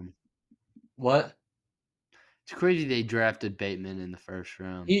 drafted him. What? It's crazy they drafted Bateman in the 1st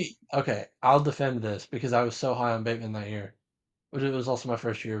round. Okay, I'll defend this because I was so high on Bateman that year, but it was also my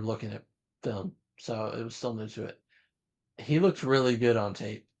first year looking at film, so it was still new to it. He looked really good on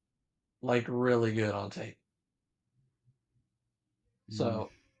tape, like really good on tape. Mm.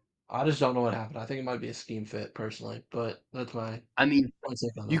 So I just don't know what happened. I think it might be a scheme fit personally, but that's I mean, my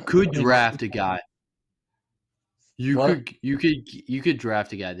take on you that. could I mean, my draft a guy. what? You could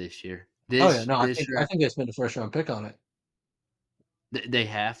draft a guy this year. Oh yeah, no, This I draft, think they spent a first round pick on it. they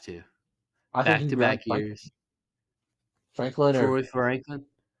have to. I think Back you to grab back years. Franklin or Troy Franklin.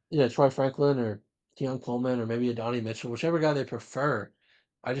 yeah, Troy Franklin or Keon Coleman or maybe a Donnie Mitchell, whichever guy they prefer.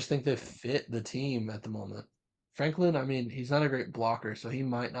 I just think they fit the team at the moment. Franklin, I mean, he's not a great blocker, so he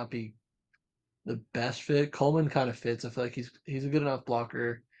might not be the best fit. Coleman kind of fits. I feel like he's a good enough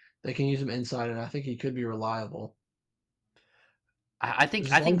blocker. They can use him inside, and I think he could be reliable.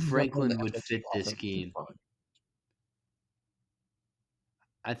 Just as I long think as he's not playing the Franklin would FSU fit this offense, he's scheme. fine.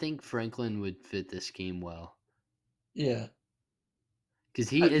 I think Franklin would fit this scheme well Yeah, because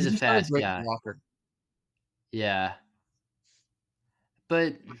he is he's a just not a fast great guy. blocker. Yeah,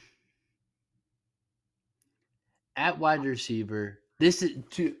 but at wide receiver, this is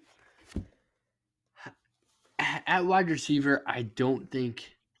to at wide receiver. I don't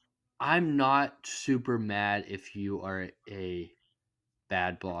think I'm not super mad if you are a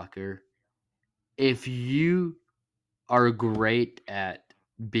bad blocker. If you are great at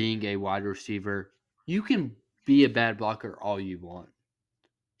being a wide receiver, you can be a bad blocker all you want.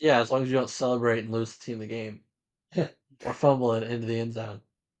 Yeah, as long as you don't celebrate and lose the team the game or fumble it into the end zone.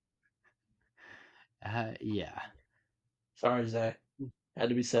 Yeah. Sorry, Zay. Had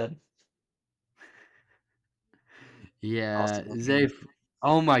to be said. Yeah, Awesome that Zay. game.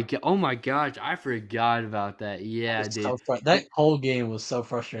 Oh my gosh, I forgot about that. That Yeah, was so dude. that whole game was so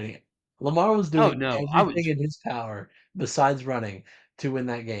frustrating. Lamar was Oh doing no, I everything was in his power besides running to win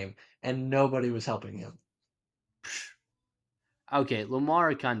that game, and nobody was helping him. okay.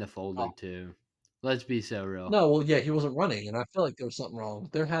 Lamar kind of Oh, folded too. Let's be so real. no, well, yeah, he wasn't running, and I feel like there was something wrong.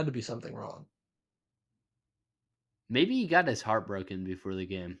 There had to be something wrong. Maybe he got his heart broken before the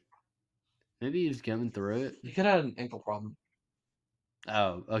game. Maybe he was coming through it. He could have had an ankle problem.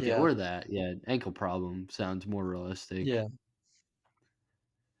 Oh, okay, Yeah, or that. Yeah, ankle problem sounds more realistic. yeah.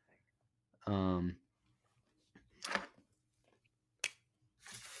 Um,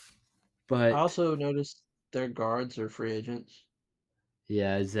 I but also noticed their guards are free agents.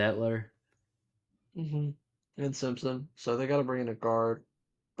 yeah, Zettler. Mhm. And Simpson, so they gotta bring in a guard.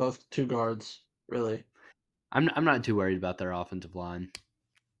 Both 2 guards, really. I'm not too worried about their offensive line.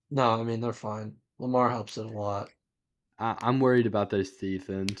 No, I mean, they're fine. Lamar helps it a lot. I'm worried about this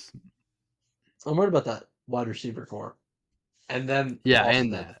defense. I'm worried about that wide receiver core, and then Yeah, also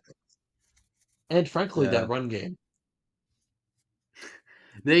and that that. and frankly, Yeah, that run game.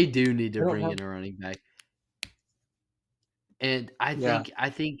 they do need They to don't bring have in a running back. And yeah,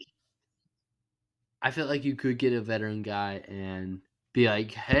 I feel like you could get a veteran guy and be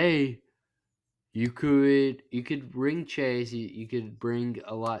like, "Hey, you could bring Chase. You could bring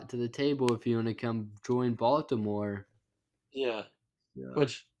a lot to the table if you want to come join Baltimore." yeah, Yeah.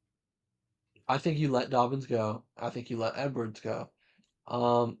 which I think you let Dobbins go. I think you let Edwards go.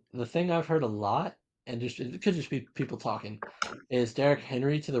 The thing I've heard a lot, and just it could just be people talking, is Derrick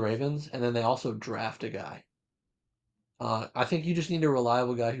Henry to the Ravens, and then they also draft a guy. I think you just need a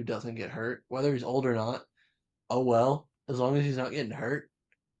reliable guy who doesn't get hurt, whether he's old or not. Oh well, as long as he's not getting hurt,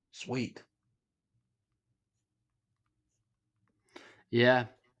 sweet. Yeah,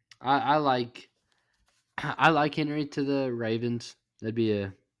 I like I like Henry to the Ravens. That'd be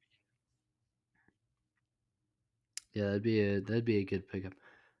a good pickup.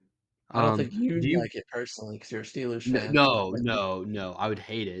 I don't think Do you'd you? like it personally because you're a Steelers fan. No, But no, no. I would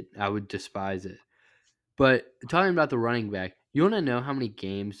hate it. I would despise it. But talking about the running back, you want to know how many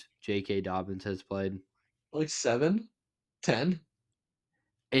games J.K. Dobbins has played like 7, 10.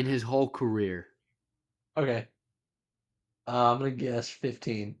 in his whole career? Okay. I'm gonna guess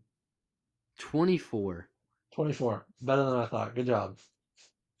 15. 24. 24. Better than I thought. Good job.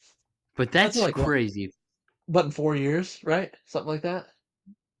 But That's that's like what? crazy. But in 4 years, right? Something like that.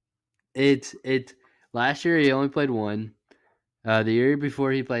 It's last year he only played one. The year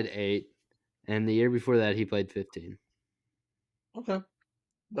before he played 8, and the year before that he played 15. Okay,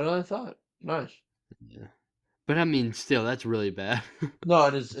 better than I thought. Nice. Yeah. But I mean, still, that's really bad. No,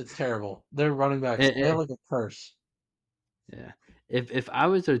 it is. It's terrible. Their running backs, Eh, they have eh, like a curse. yeah. If I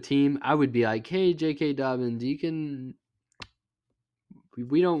was their team, I would be like, "Hey, J.K. Dobbins, you can.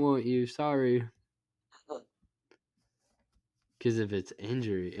 We don't want you. Sorry." Because if it's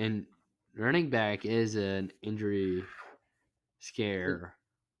injury and running back is an injury scare.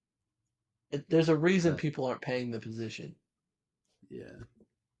 There's a reason But people aren't paying the position. yeah,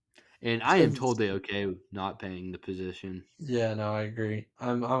 and It's I am 'cause it's, totally okay with not paying the position. yeah, no, I agree.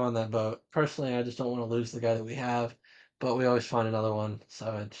 I'm on that boat. Personally, I just don't want to lose the guy that we have, but we always find another one,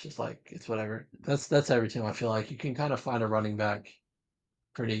 so it's just like it's whatever. That's every team. I feel like you can kind of find a running back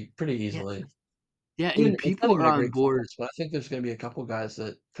pretty Yeah, easily. yeah, Even and it's not people even are a on great board. class, but I think there's going to be a couple guys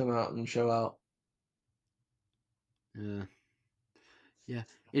that come out and show out. Yeah, yeah,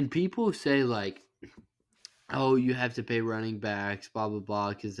 and people say like, "Oh, you have to pay running backs, blah blah blah,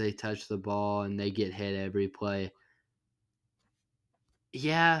 because they touch the ball and they get hit every play."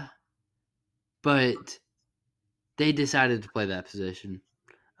 Yeah, but they decided to play that position,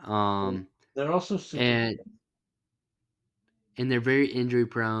 Well, um, they're also super and good. they're very injury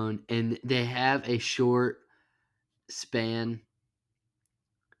prone, and they have a short span.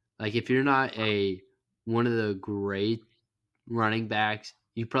 Like if you're not a one of the great running backs,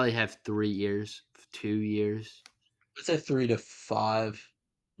 you probably have 3 years, 2 years, I'd say three3 to 5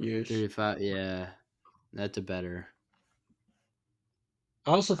 years. to five. Yeah, that's a better.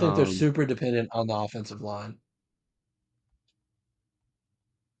 I also think they're Um, super dependent on the offensive line.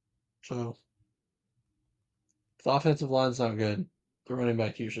 So if the offensive line's not good, the running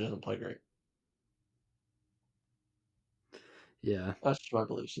back usually doesn't play great. yeah. That's just my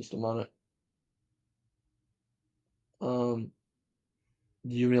belief system on it. Um,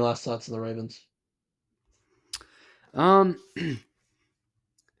 do you have any last thoughts on the Ravens? Um,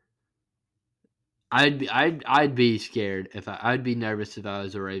 I'd be scared if I'd be nervous if I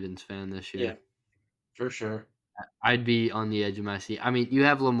was a Ravens fan this Yeah, year. for sure. I'd be on the edge of my seat. I mean, you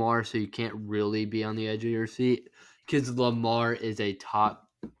have Lamar, so you can't really be on the edge of your seat because Lamar is a top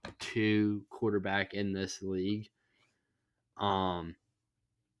two quarterback in this league. Um,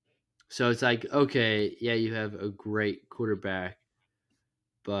 so it's like, okay, yeah, you have a great quarterback,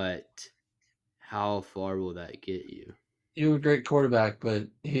 but how far will that get you? You have a great quarterback, but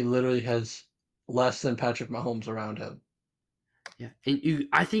he literally has less than Patrick Mahomes around him. Yeah, and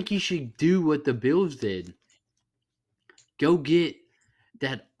I think you should do what the Bills did. Go get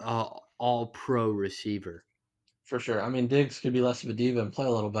that all pro receiver. For sure. I mean, Diggs could be less of a diva and play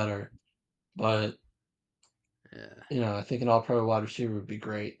a little better, but Yeah. I think an all-pro wide receiver would be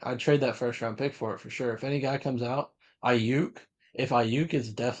great. I'd trade that first round pick for it for sure. If any guy comes out, Ayuk, if Ayuk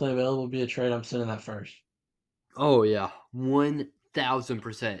is definitely available to be a trade, I'm sending that first. Oh yeah,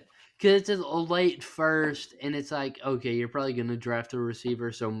 1,000%. Because it's a late first, and it's like, okay, you're probably gonna draft a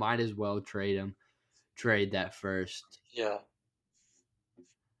receiver, so might as well trade him. Trade that first. Yeah.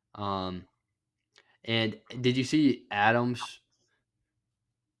 Um, and did you see Adams,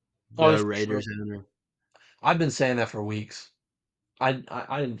 Oh, the he's for sure. Raiders owner? I've been saying that for weeks. I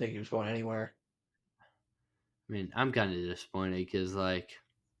didn't think he was going anywhere. I mean, I'm kind of disappointed because, like,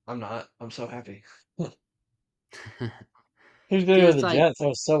 I'm not. I'm so happy. because He was going to go to it's the like, Jets. I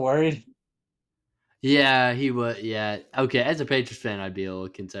was so worried. yeah, he was. Yeah, okay. As a Patriots fan, I'd be a little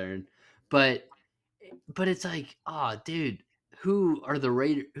concerned, but it's like, oh, dude, who's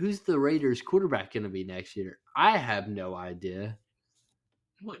the Raiders quarterback going to be next year? I have no idea.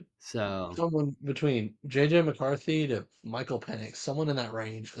 Like, So someone between J.J. McCarthy to Michael Penix, someone in that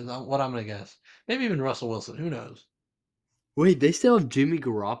range is what I'm going to guess. Maybe even Russell Wilson. Who knows? wait, they still have Jimmy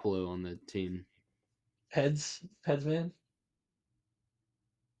Garoppolo on the team. Heads, man.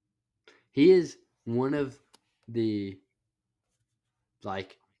 He is one of the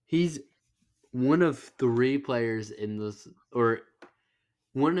like he's one of three players in this, or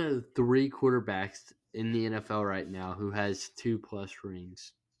one of three quarterbacks in the NFL right now who has 2+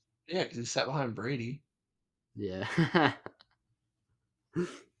 rings. Yeah, because he sat behind Brady. Yeah.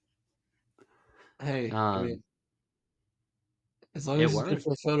 Hey, I mean, um, as long it as he's good worked.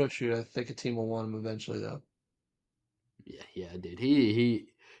 for a photo shoot, I think a team will want him eventually, though. Yeah, yeah, dude. He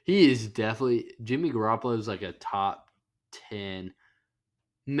is definitely Jimmy Garoppolo is like a top 10,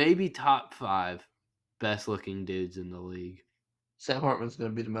 maybe top 5 best looking dudes in the league. Sam Hartman's going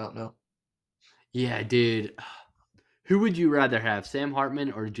to beat him out now. Yeah, dude. Who would you rather have, Sam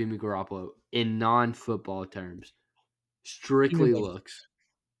Hartman or Jimmy Garoppolo? in non-football terms. What do you mean Strictly by looks.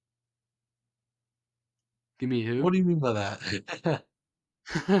 Give me what who? do you mean by that?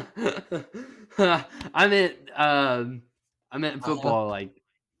 I meant I meant Uh-huh. football. Like,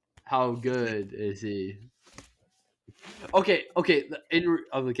 how Okay. good is he? Okay, okay.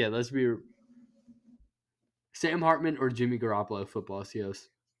 Okay, let's be Sam Hartman or Jimmy Garoppolo football CEOs.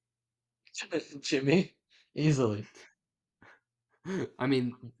 Jimmy, easily. I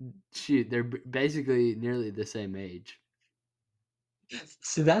mean, shoot, they're basically nearly the same age.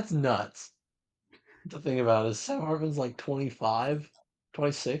 See, that's nuts to think about is Sam Hartman's like 25,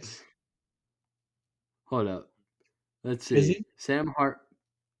 26. Hold up. Let's Is see. he?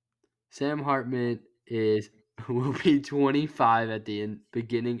 Sam Hartman is will be 25 at the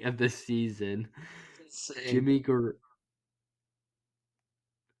beginning of the season. That's insane. Jimmy Gar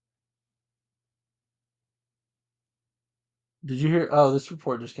Did you hear? Oh, this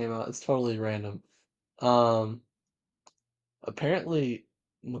report just came out. It's totally random. Um, Apparently,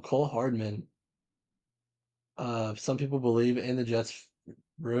 McCole Hardman. Some people believe in the Jets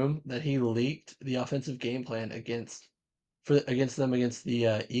room that he leaked the offensive game plan against them against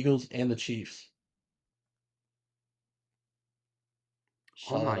the Eagles and the Chiefs.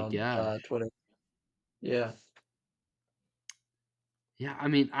 Oh Saw that my on gosh. Twitter. Yeah, Yeah, I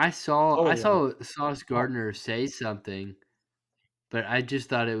mean, I totally random. saw Sauce Gardner say something, but I just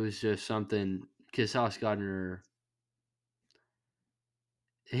thought it was just something because Sauce Gardner,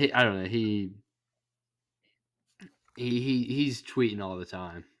 I don't know, he's tweeting all the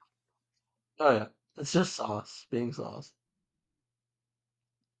time. Oh yeah, it's just sauce being sauce.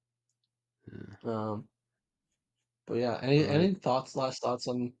 Yeah. Um, but yeah, All right. any thoughts? Last thoughts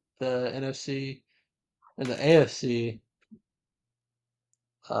on the NFC and the AFC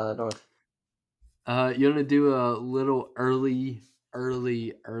North? You want to do a little early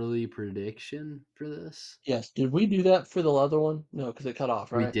prediction for this? Yes. Did we do that for the other one? No, because it cut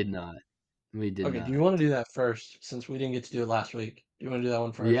off, We right? did not. We did Okay. Do you not. want to do that first since we didn't get to do it last week? Do you want to do that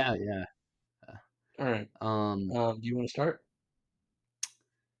one first? Yeah, yeah. All right. Um, Do you want to start?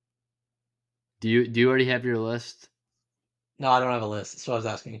 do you already have your list? No, I don't have a list. That's what I was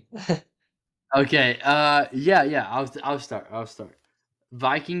asking. Okay. Yeah, yeah. I'll start. I'll start.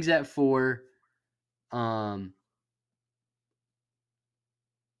 Vikings at 4. Um,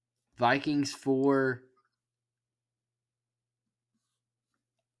 Vikings 4.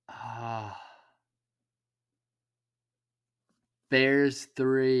 Uh, Bears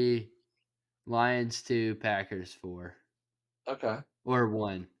 3. Lions 2. Packers 4 Okay. or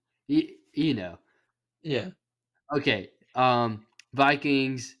 1. You know. Yeah. Okay.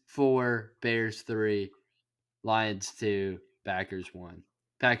 Vikings 4. Bears 3. Lions 2. Packers 1.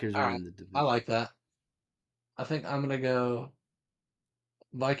 Packers All right. winning the I division. like that. I think I'm gonna go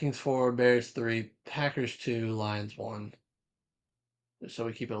Vikings 4, Bears 3, Packers 2, Lions 1. Just so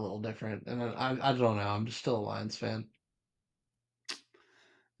we keep it a little different. And then I don't know. I'm just still a Lions fan.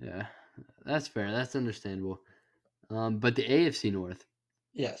 Yeah, that's fair. That's understandable. But the AFC North.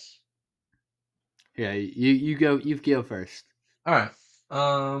 Yes. Yeah, you go first. All right.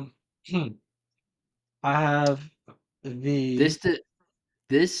 Um, I have the. This de-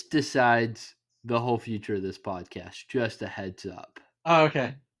 this decides the whole future of this podcast. Just a heads up. Oh,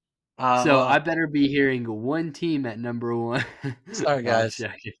 okay. So I Well, better be hearing one team at number one. sorry, No, I'm guys.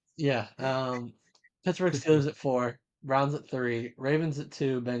 joking. Yeah. Pittsburgh Steelers at 4, Browns at 3, Ravens at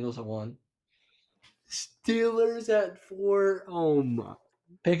 2, Bengals at 1. Steelers at 4. Oh my!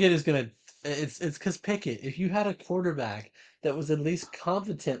 Pickett is gonna. It's because Pickett. If you had a quarterback that was at least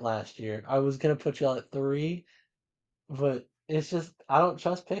competent last year, I was gonna put y'all at 3. But it's just I don't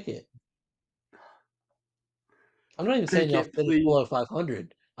trust Pickett. I'm not even saying y'all Pickett, finish please. below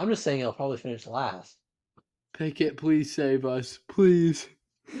 500. I'm just saying y'all probably finish last. Pickett, please save us, please.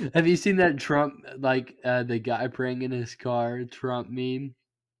 Have you seen that Trump, like the guy praying in his car Trump meme?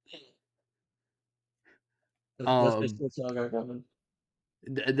 That's Um, basically what y'all got coming.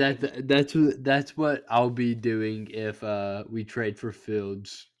 that's what I'll be doing if we trade for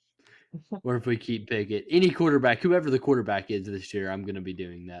Fields or if we keep Pickett. Any quarterback, whoever the quarterback is this year, I'm gonna be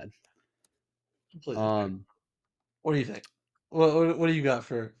doing that. Completely fair. Um, What do you think? What do you got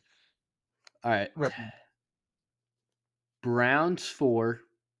for all right, record? Browns 4,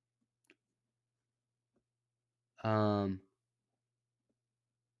 um,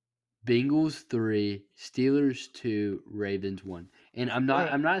 Bengals 3, Steelers 2, Ravens 1. And I'm All not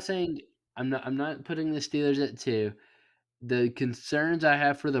right. I'm not saying I'm not putting the Steelers at 2. The concerns I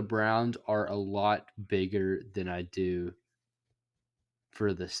have for the Browns are a lot bigger than I do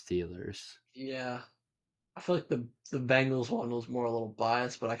for the Steelers. Yeah. I feel like the Bengals one was more a little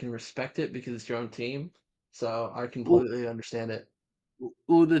biased, but I can respect it because it's your own team, so I Well, completely understand it.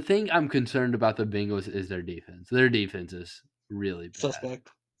 well, the thing I'm concerned about the Bengals is their defense. Their defense is really bad. Suspect.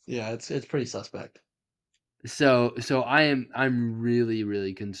 Yeah, it's pretty suspect. So I'm really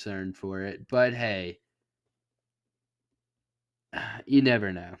really concerned for it. But hey, you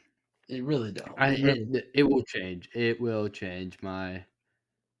never know. You really don't. I You really don't. it will change. It will change my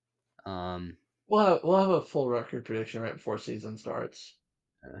um We'll have a full record prediction right before season starts.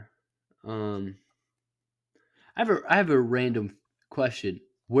 um. I have a random question.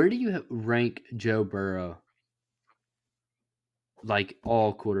 Where do you rank Joe Burrow? Like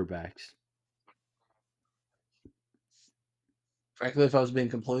all quarterbacks? Frankly, if I was being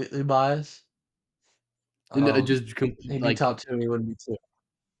completely biased, No, um, just he'd be like top two. He wouldn't be two.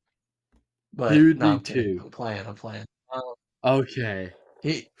 he But would no, be I'm kidding. two. I'm playing. I'm playing. Okay.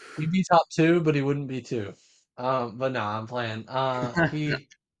 He'd be top two, but he wouldn't be two. But no, I'm playing. He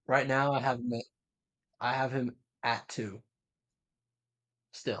right now I have him at two.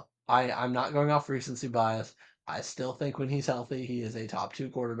 Still, I'm not going off recency bias. I still think when he's healthy, he is a top two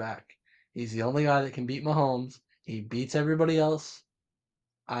quarterback. He's the only guy that can beat Mahomes. He beats everybody else.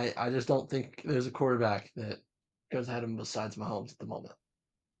 I just don't think there's a quarterback that goes ahead of him besides Mahomes at the moment.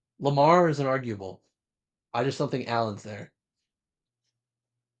 Lamar is an arguable. I just don't think Allen's there.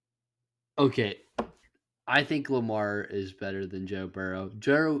 Okay. I think Lamar is better than Joe Burrow.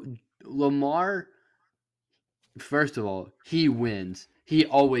 Lamar, first of all, he wins. He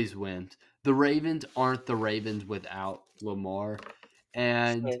always wins. The Ravens aren't the Ravens without Lamar.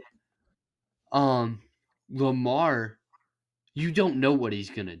 And So, um Lamar, you don't know what he's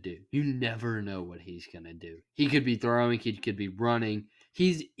gonna do. You never know what he's gonna do. He could be throwing, he could be running.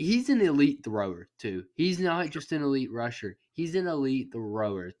 He's an elite thrower too. He's not just an elite rusher. He's an elite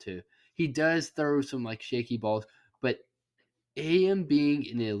thrower too. He does throw some like shaky balls, but him being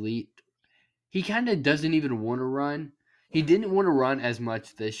an elite, he kind of doesn't even want to run. He didn't want to run as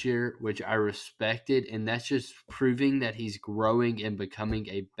much this year, which I respected, and that's just proving that he's growing and becoming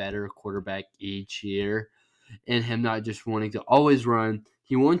a better quarterback each year and him not just wanting to always run.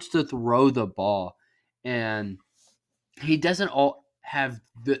 He wants to throw the ball, and he doesn't all have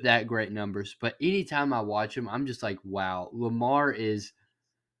that great numbers. But anytime I watch him, I'm just like, wow, Lamar is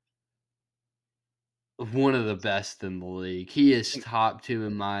one of the best in the league. He is top two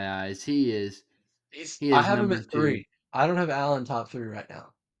in my eyes. he's He I is have him number at two. three. I don't have Allen top three right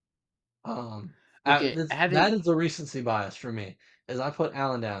now. Um, Okay, that having is the recency bias for me, is I put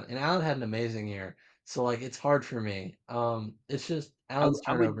Allen down, and Allen had an amazing year, so like it's hard for me. It's just Allen's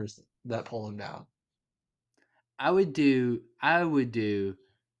I would turnovers that pull him down. I would do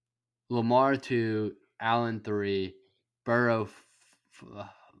Lamar two, Allen three, Burrow.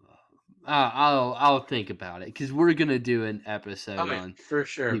 I'll think about it because we're gonna do an I episode mean, on for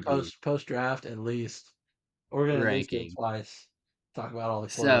sure, QB post draft at least, we're gonna at least do it ranking. twice. Talk about all the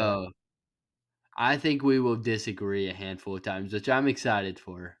quarterbacks. So I think we will disagree a handful of times, which I'm excited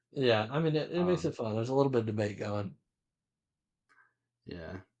for. Yeah, I mean it makes Um, it fun. There's a little bit of debate going.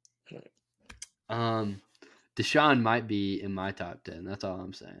 yeah. Um, Deshaun might be in my top 10. That's all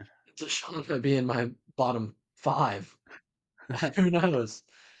I'm saying. Deshaun might be in my bottom five. Who knows?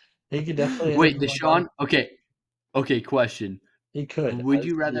 He could definitely end up Wait, in my bottom. Deshaun? Okay. Okay, question. He could. I Would just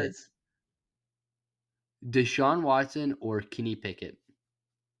you think he rather is. Deshaun Watson or Kenny Pickett?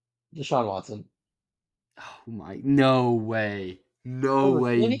 Deshaun Watson Oh my, no way. No over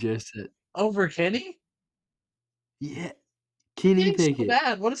way you Kenny. just said. Over Kenny. Yeah, Kenny Kenny's so Pickett.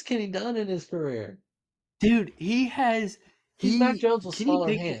 bad. What has Kenny done in his career? Dude, He's Mac Jones with Kenny smaller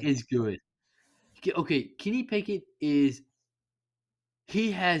Pickett is hands. good. Okay, Kenny Pickett is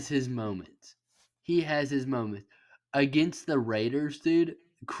he has his moments. He has his moments. Against the Raiders, dude,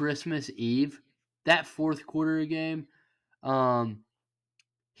 Christmas Eve, that fourth quarter game, um,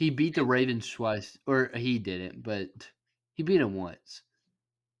 he beat the Ravens twice, or he didn't, but he beat them once.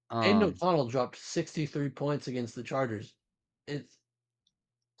 Aiden Um, O'Connell dropped 63 points against the Chargers. It's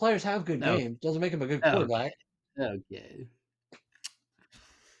players have good okay, games. Doesn't make him a good okay, quarterback. okay,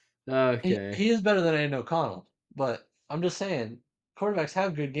 He okay. is better than Aiden O'Connell, but I'm just saying quarterbacks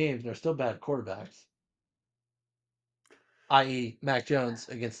have good games and they're still bad quarterbacks. I.e., Mac Jones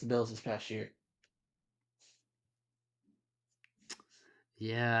against the Bills this past year.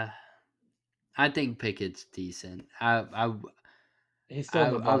 Yeah, I think Pickett's decent. He's still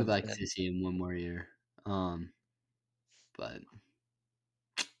in my I would bottom like 10. to see him one more year. But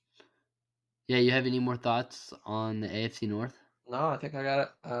yeah, you have any more thoughts on the AFC North? No, I think I got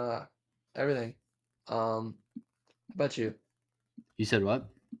it. Everything. How about you? You said what?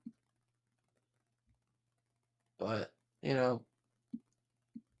 But,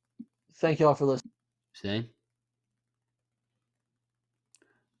 thank y'all for listening. See?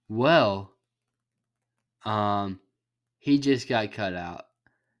 Well, he just got cut out.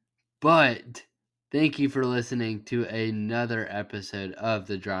 But thank you for listening to another episode of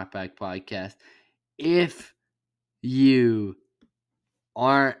the Dropback Podcast. If you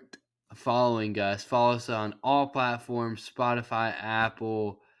aren't following us, follow us on all platforms, Spotify,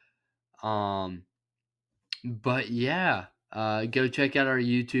 Apple. But yeah, go check out our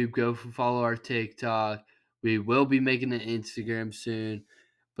YouTube. Go follow our TikTok. We will be making an Instagram soon.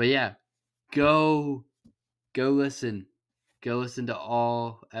 But yeah, go listen. Go listen to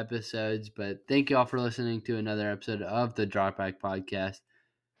all episodes. But thank you all for listening to another episode of the Dropback Podcast.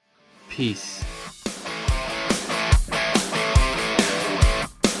 Peace.